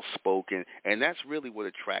 They're well spoken, and that's really what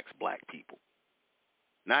attracts black people.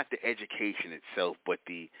 Not the education itself, but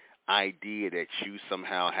the idea that you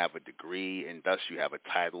somehow have a degree and thus you have a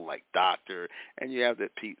title like doctor, and you have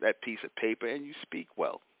that piece of paper and you speak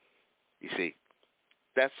well. You see,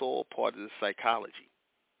 that's all part of the psychology.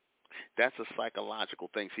 That's a psychological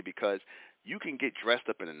thing. See, because you can get dressed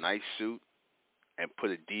up in a nice suit and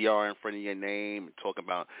put a DR in front of your name and talk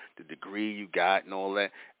about the degree you got and all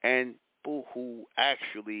that, and people who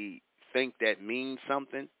actually think that means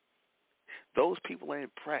something, those people are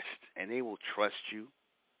impressed, and they will trust you,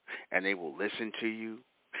 and they will listen to you,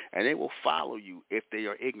 and they will follow you if they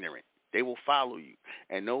are ignorant. They will follow you.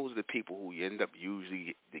 And those are the people who you end up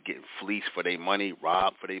usually getting fleeced for their money,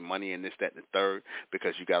 robbed for their money, and this, that, and the third,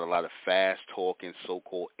 because you got a lot of fast-talking,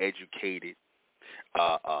 so-called educated,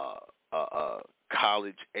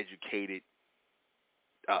 college-educated,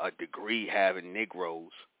 degree-having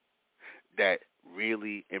Negroes that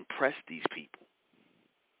really impress these people.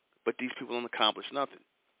 But these people don't accomplish nothing.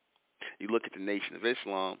 You look at the Nation of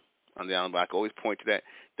Islam on the island, I always point to that.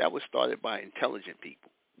 That was started by intelligent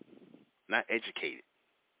people, not educated.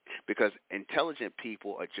 Because intelligent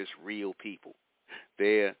people are just real people.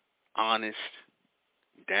 They're honest,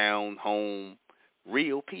 down home,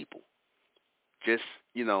 real people. Just,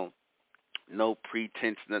 no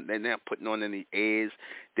pretense. They're not putting on any airs.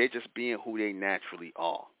 They're just being who they naturally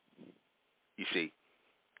are. You see.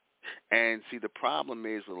 And see, the problem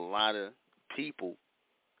is with a lot of people,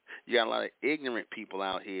 you got a lot of ignorant people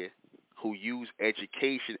out here who use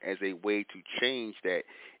education as a way to change that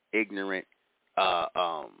ignorant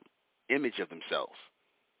image of themselves.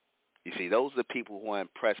 You see, those are the people who are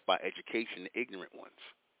impressed by education, the ignorant ones.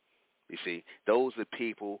 You see, those are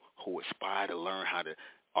people who aspire to learn how to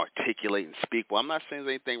articulate and speak well. I'm not saying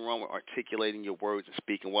there's anything wrong with articulating your words and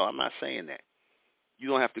speaking well. I'm not saying that. You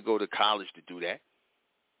don't have to go to college to do that.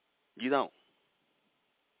 You don't.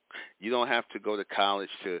 You don't have to go to college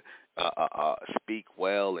to speak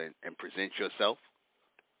well and present yourself.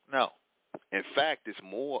 No. In fact, it's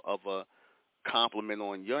more of a compliment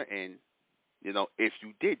on your end, if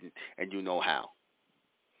you didn't and you know how.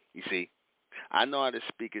 You see, I know how to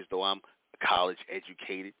speak as though I'm college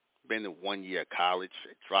educated. Been to 1 year of college,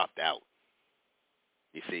 dropped out.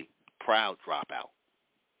 You see, proud dropout.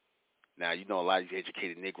 Now, a lot of these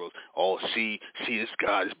educated Negroes, see this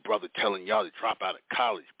guy, this brother telling y'all to drop out of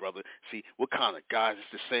college, brother. See, what kind of guys?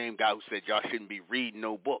 It's the same guy who said y'all shouldn't be reading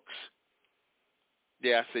no books.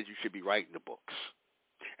 Yeah, I said you should be writing the books.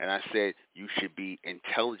 And I said you should be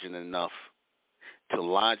intelligent enough to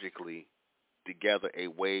logically together a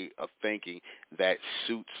way of thinking that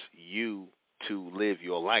suits you to live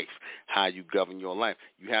your life, how you govern your life.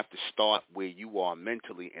 You have to start where you are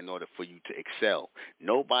mentally in order for you to excel.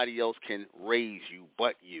 Nobody else can raise you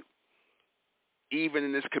but you. Even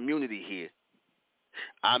in this community here,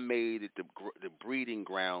 I made it the breeding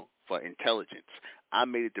ground for intelligence. I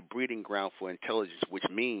made it the breeding ground for intelligence, which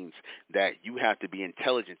means that you have to be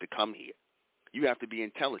intelligent to come here. You have to be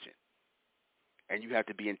intelligent. And you have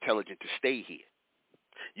to be intelligent to stay here.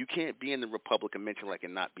 You can't be in the Republic of Mentellect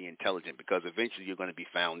and not be intelligent, because eventually you're going to be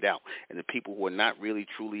found out. And the people who are not really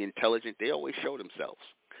truly intelligent, they always show themselves.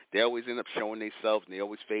 They always end up showing themselves, and they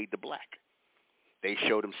always fade to black. They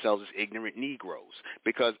show themselves as ignorant Negroes,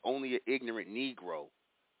 because only an ignorant Negro,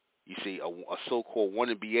 you see, a so-called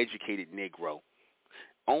wannabe educated Negro,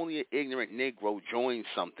 only an ignorant Negro joins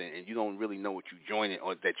something and you don't really know what you're joining,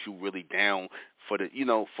 or that you really down for the,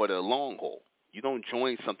 for the long haul. You don't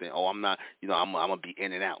join something, I'm not, I'm going to be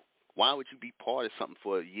in and out. Why would you be part of something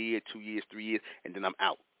for a year, 2 years, 3 years, and then I'm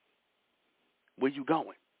out? Where you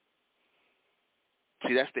going?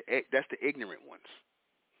 See, that's the ignorant ones.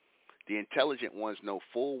 The intelligent ones know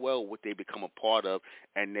full well what they become a part of,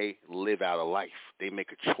 and they live out a life. They make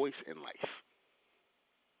a choice in life,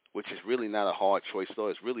 which is really not a hard choice, though.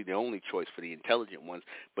 It's really the only choice for the intelligent ones.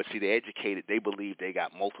 But see, the educated, they believe they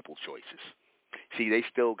got multiple choices. See, they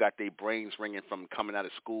still got their brains ringing from coming out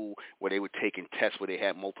of school where they were taking tests where they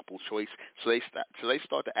had multiple choice. So they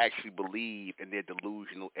start to actually believe in their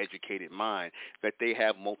delusional, educated mind that they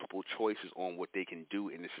have multiple choices on what they can do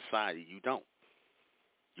in the society. You don't.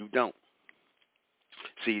 You don't.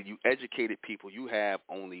 See, you educated people, you have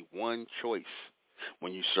only one choice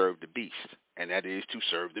when you serve the beast, and that is to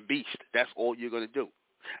serve the beast. That's all you're going to do.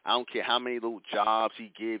 I don't care how many little jobs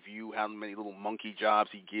he give you, how many little monkey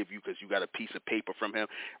jobs he give you because you got a piece of paper from him.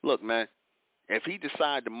 Look, man, if he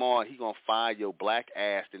decide tomorrow he going to fire your black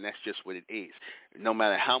ass, then that's just what it is. No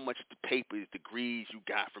matter how much the papers, degrees you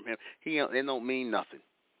got from him, it don't mean nothing.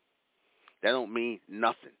 That don't mean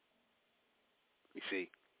nothing. You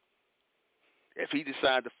see? If he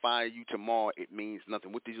decide to fire you tomorrow, it means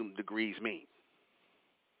nothing. What these degrees mean?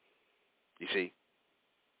 You see?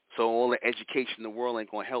 So all the education in the world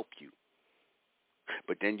ain't going to help you.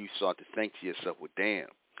 But then you start to think to yourself, well, damn,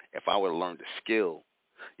 if I would have learned a skill,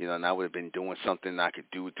 and I would have been doing something I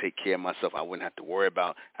could do to take care of myself, I wouldn't have to worry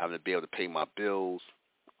about having to be able to pay my bills,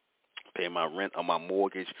 pay my rent or my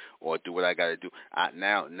mortgage, or do what I got to do.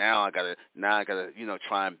 Now I got to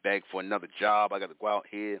try and beg for another job. I got to go out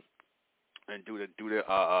here and do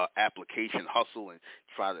the application hustle and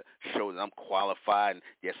try to show that I'm qualified. And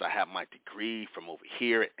yes, I have my degree from over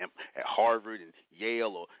here at Harvard and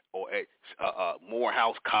Yale or at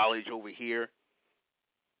Morehouse College over here.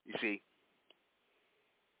 You see,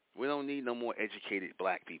 we don't need no more educated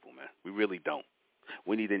black people, man. We really don't.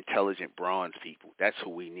 We need intelligent bronze people. That's who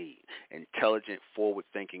we need. Intelligent,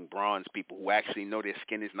 forward-thinking bronze people who actually know their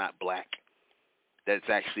skin is not black, that it's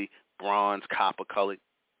actually bronze, copper-colored,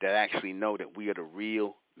 that actually know that we are the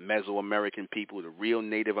real Mesoamerican people, the real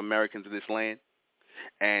Native Americans of this land,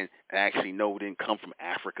 and actually know we didn't come from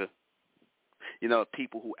Africa.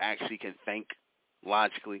 People who actually can think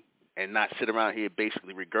logically and not sit around here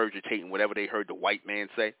basically regurgitating whatever they heard the white man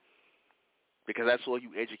say. Because that's all you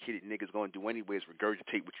educated niggas going to do anyway is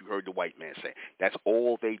regurgitate what you heard the white man say. That's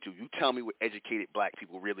all they do. You tell me what educated black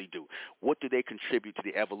people really do. What do they contribute to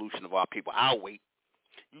the evolution of our people? I'll wait.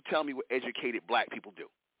 You tell me what educated black people do.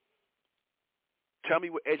 Tell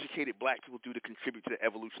me what educated black people do to contribute to the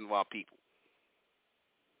evolution of our people.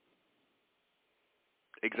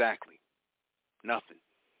 Exactly. Nothing.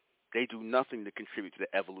 They do nothing to contribute to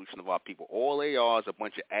the evolution of our people. All they are is a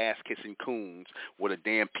bunch of ass-kissing coons with a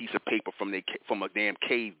damn piece of paper from a damn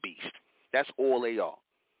cave beast. That's all they are.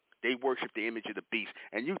 They worship the image of the beast.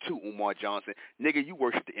 And you too, Umar Johnson. Nigga, you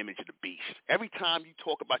worship the image of the beast. Every time you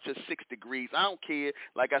talk about your 6 degrees, I don't care.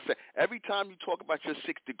 Like I said, every time you talk about your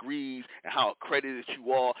 6 degrees and how accredited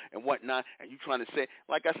you are and whatnot, and you trying to say,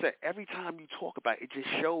 like I said, every time you talk about it, it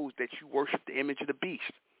just shows that you worship the image of the beast.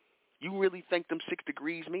 You really think them 6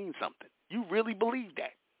 degrees mean something. You really believe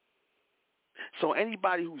that. So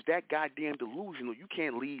anybody who's that goddamn delusional, you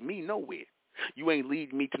can't lead me nowhere. You ain't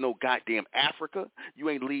leading me to no goddamn Africa. You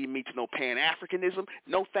ain't leading me to no Pan-Africanism.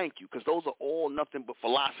 No, thank you, because those are all nothing but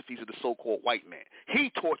philosophies of the so-called white man. He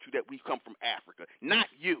taught you that we come from Africa, not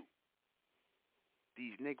you.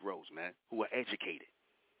 These Negroes, man, who are educated.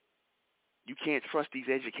 You can't trust these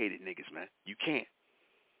educated niggas, man. You can't.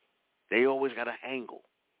 They always got an angle.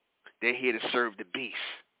 They're here to serve the beast.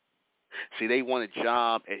 See, they want a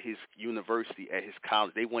job at his university, at his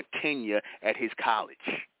college. They want tenure at his college.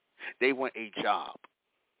 They want a job.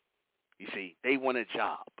 You see, they want a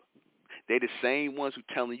job. They're the same ones who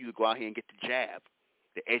telling you to go out here and get the jab,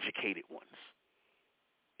 the educated ones.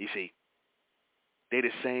 You see, they're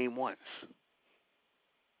the same ones.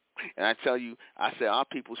 And I tell you, I say our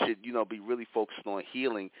people should, be really focused on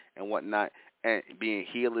healing and whatnot, and being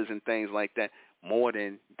healers and things like that, more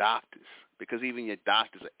than doctors, because even your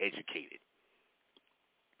doctors are educated.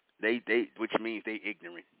 They which means they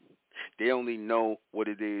ignorant. They only know what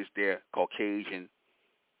it is their Caucasian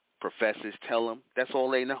professors tell them. That's all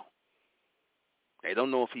they know. They don't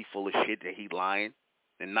know if he's full of shit, that he's lying.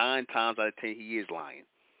 And 9 times out of 10, he is lying.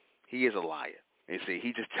 He is a liar. And see,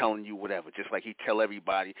 he just telling you whatever, just like he tell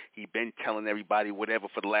everybody. He been telling everybody whatever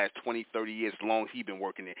for the last 20, 30 years, as long as he been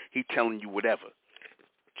working there. He telling you whatever.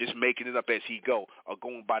 Just making it up as he go, or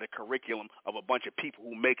going by the curriculum of a bunch of people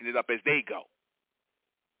who making it up as they go.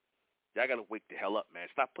 Y'all got to wake the hell up, man.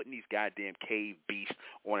 Stop putting these goddamn cave beasts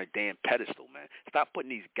on a damn pedestal, man. Stop putting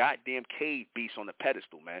these goddamn cave beasts on a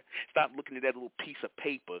pedestal, man. Stop looking at that little piece of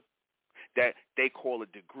paper that they call a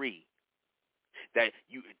degree, that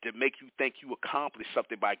you to make you think you accomplished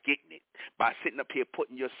something by getting it, by sitting up here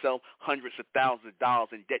putting yourself hundreds of thousands of dollars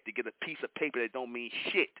in debt to get a piece of paper that don't mean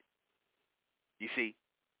shit. You see?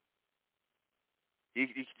 You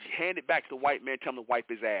hand it back to the white man, tell him to wipe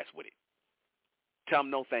his ass with it. Tell him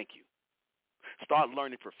no thank you. Start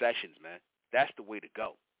learning professions, man. That's the way to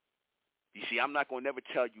go. You see, I'm not going to never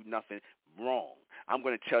tell you nothing wrong. I'm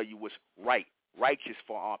going to tell you what's right, righteous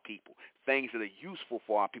for our people, things that are useful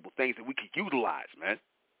for our people, things that we can utilize, man.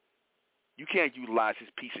 You can't utilize this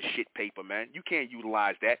piece of shit paper, man. You can't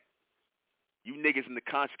utilize that. You niggas in the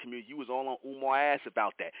conscious community, you was all on Umar ass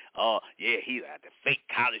about that. Oh, yeah, he had the fake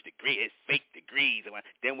college degree. It's fake degrees.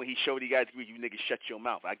 Then when he showed you guys degrees, you niggas shut your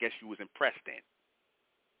mouth. I guess you was impressed then.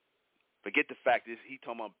 Forget the fact is he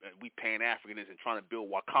talking about we Pan-Africanists and trying to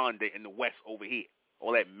build Wakanda in the West over here.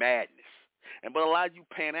 All that madness. But a lot of you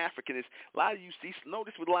Pan-Africanists, a lot of you see,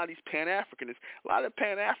 notice with a lot of these Pan-Africanists, a lot of the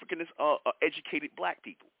Pan-Africanists are educated black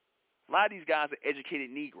people. A lot of these guys are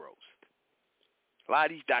educated Negroes. A lot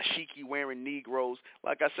of these dashiki wearing Negroes,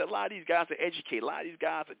 like I said, a lot of these guys are educated. A lot of these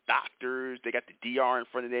guys are doctors. They got the DR in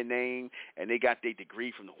front of their name, and they got their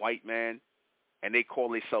degree from the white man, and they call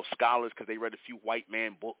themselves scholars because they read a few white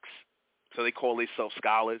man books. So they call themselves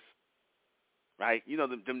scholars, right? You know,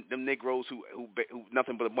 them Negroes who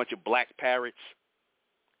nothing but a bunch of black parrots,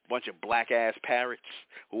 bunch of black-ass parrots,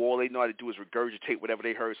 who all they know how to do is regurgitate whatever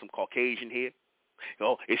they heard some Caucasian here.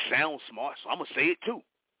 Oh, it sounds smart, so I'm going to say it too.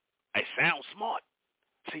 It sounds smart.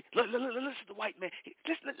 See, listen to the white man.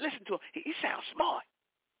 Listen to him. He sounds smart.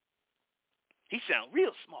 He sounds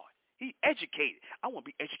real smart. He educated. I want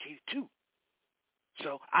to be educated too.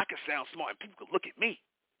 So I can sound smart and people can look at me.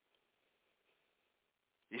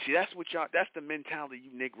 You see, that's the mentality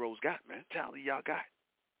you Negroes got, man. Mentality y'all got.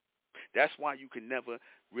 That's why you can't never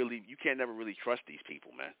really trust these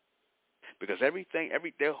people, man. Because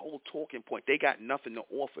their whole talking point, they got nothing to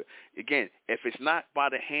offer. Again, if it's not by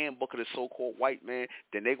the handbook of the so-called white man,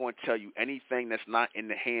 then they're going to tell you anything that's not in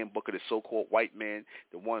the handbook of the so-called white man,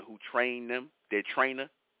 the one who trained them, their trainer.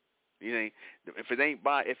 You know, if it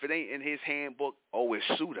ain't in his handbook, oh, it's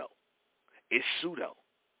pseudo. It's pseudo.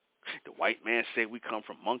 The white man said we come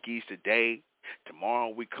from monkeys today.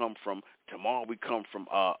 Tomorrow we come from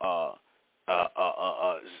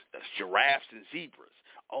giraffes and zebras.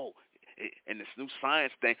 Oh, and this new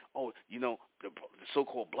science thing. Oh, you know, the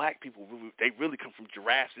so-called black people, they really come from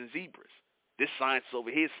giraffes and zebras. This science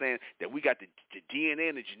over here saying that we got the DNA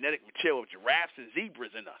and the genetic material of giraffes and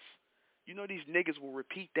zebras in us. You know, these niggas will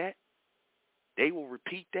repeat that. They will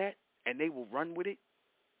repeat that, and they will run with it.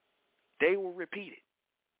 They will repeat it.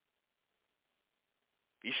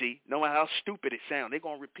 You see, no matter how stupid it sounds, they're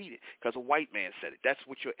going to repeat it because a white man said it. That's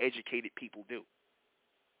what your educated people do.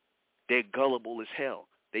 They're gullible as hell.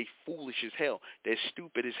 They're foolish as hell. They're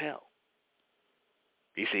stupid as hell.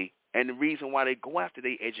 You see, and the reason why they go after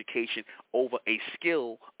their education over a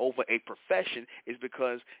skill, over a profession, is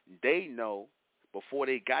because they know before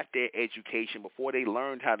they got their education, before they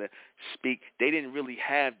learned how to speak, they didn't really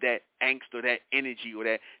have that angst or that energy or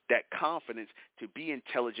that confidence to be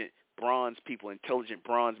intelligent bronze people, intelligent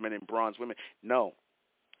bronze men and bronze women. No.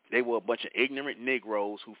 They were a bunch of ignorant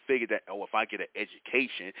Negroes who figured that, oh, if I get an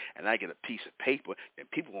education and I get a piece of paper, then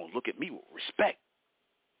people are going to look at me with respect.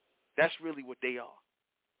 That's really what they are.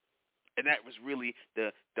 And that was really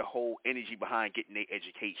the whole energy behind getting their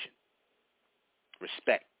education.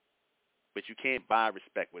 Respect. But you can't buy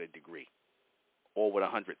respect with a degree or with a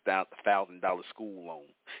 $100,000 school loan.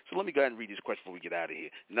 So let me go ahead and read this question before we get out of here.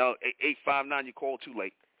 No, 859, you called too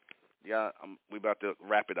late. Yeah, we're about to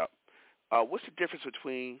wrap it up. What's the difference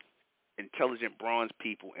between intelligent bronze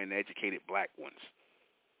people and educated black ones?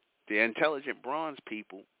 The intelligent bronze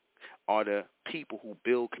people are the people who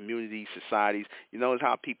build communities, societies. You notice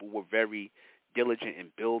how people were very diligent in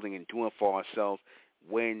building and doing for ourselves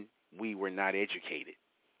when we were not educated.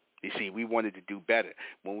 You see, we wanted to do better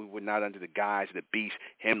when we were not under the guise of the beast,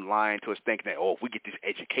 him lying to us, thinking that, oh, if we get this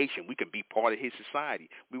education, we can be part of his society.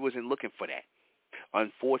 We wasn't looking for that.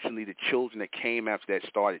 Unfortunately, the children that came after that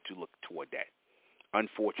started to look toward that.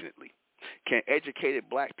 Unfortunately. Can educated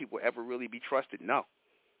black people ever really be trusted? No,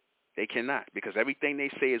 they cannot, because everything they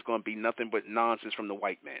say is going to be nothing but nonsense from the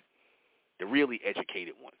white man, the really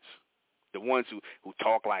educated ones. The ones who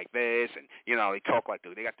talk like this, and, you know, they talk like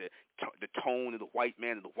they got the tone of the white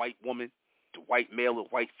man and the white woman, the white male or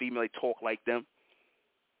white female, they talk like them.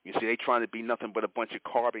 You see, they trying to be nothing but a bunch of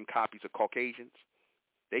carbon copies of Caucasians.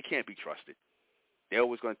 They can't be trusted. They're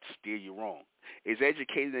always going to steer you wrong. Is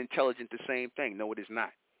educated and intelligent the same thing? No, it is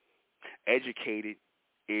not. Educated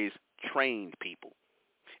is trained people.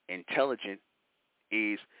 Intelligent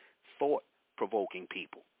is thought-provoking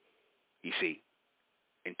people. You see,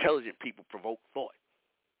 intelligent people provoke thought.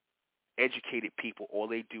 Educated people, all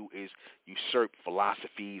they do is usurp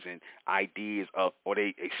philosophies and ideas of, or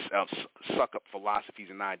they suck up philosophies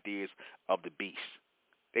and ideas of the beast.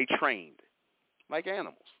 They trained like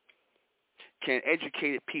animals. Can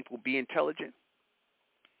educated people be intelligent?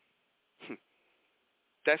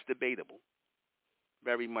 That's debatable.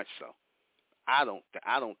 Very much so. I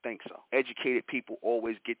don't think so. Educated people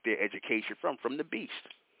always get their education from the beast.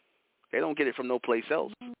 They don't get it from no place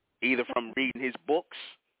else. Either from reading his books,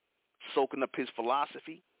 soaking up his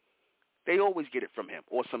philosophy. They always get it from him,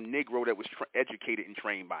 or some Negro that was educated and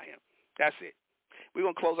trained by him. That's it. We're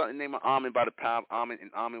going to close out in the name of Amen, by the power of Amen. In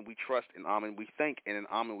Amen we trust, in Amen we think, and in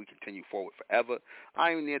Amen we continue forward forever.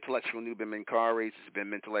 I am the intellectual Nuben MENKARAYZZ. This has been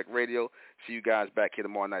MENTELLECT Radio. See you guys back here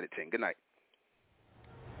tomorrow night at 10. Good night.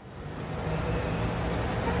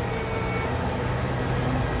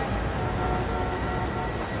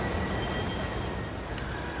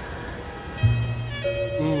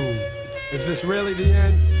 Is this really the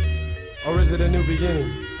end, or is it a new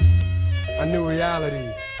beginning, a new reality?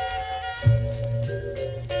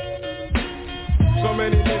 So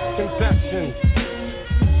many misconceptions,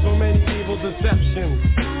 so many evil deceptions.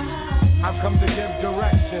 I've come to give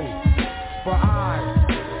direction, for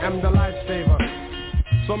I am the lifesaver.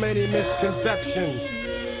 So many misconceptions,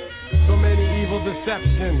 so many evil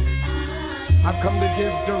deceptions. I've come to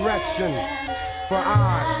give direction, for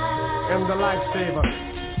I am the lifesaver.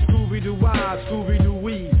 Scooby-Doo-wise,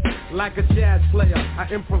 Scooby-Doo-wee. Like a jazz player, I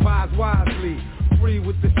improvise wisely. Free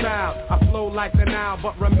with the style, I flow like the Nile.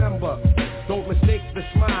 But remember, don't mistake the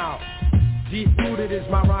smile. Deep-rooted is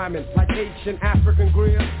my rhyming, like ancient African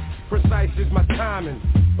grill. Precise is my timing.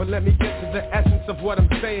 But let me get to the essence of what I'm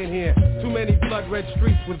saying here. Too many blood-red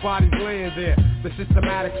streets with bodies laying there. The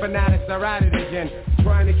systematic fanatics are at it again,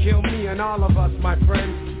 trying to kill me and all of us, my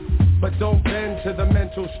friends. But don't bend to the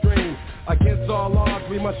mental strain. Against all odds,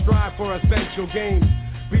 we must strive for essential gains.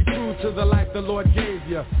 Be true to the life the Lord gave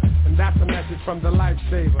you. And that's a message from the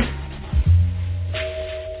lifesaver.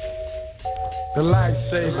 The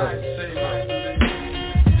lifesaver.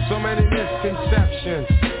 So many misconceptions,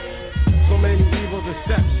 so many evil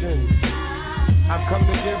deceptions. I've come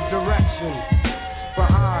to give direction, for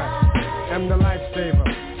I am the lifesaver.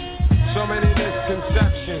 So many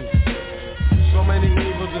misconceptions, so many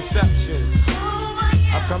evil deceptions.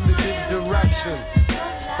 I've come to give direction,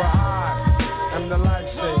 for I am the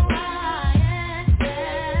lifesaver.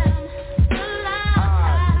 I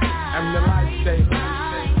am the lifesaver.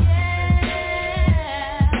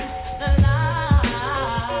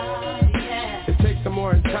 It takes a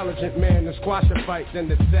more intelligent man to squash a fight than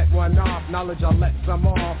to set one off. Knowledge I'll let some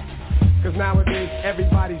off, cause nowadays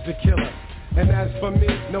everybody's a killer. And as for me,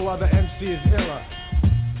 no other MC is iller.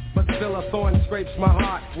 But still a thorn scrapes my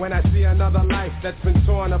heart when I see another life that's been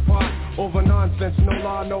torn apart over nonsense, no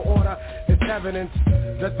law, no order. It's evidence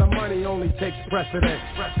that the money only takes precedence.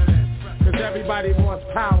 Cause everybody wants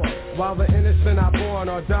power, while the innocent are born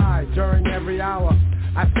or die during every hour.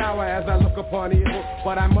 I cower as I look upon evil,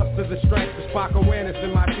 but I muster the strength to spark awareness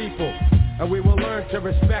in my people. And we will learn to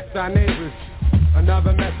respect our neighbors.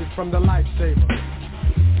 Another message from the lifesaver.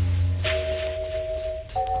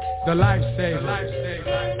 The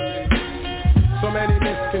lifesaver. So many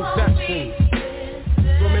misconceptions,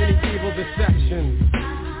 so many evil deceptions.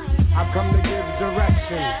 I've come to give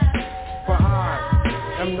direction, for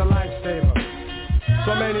I am the lifesaver.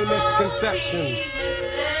 So many misconceptions,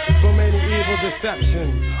 so many evil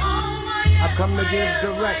deceptions. I've come to give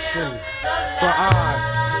direction, for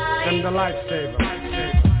I am the lifesaver.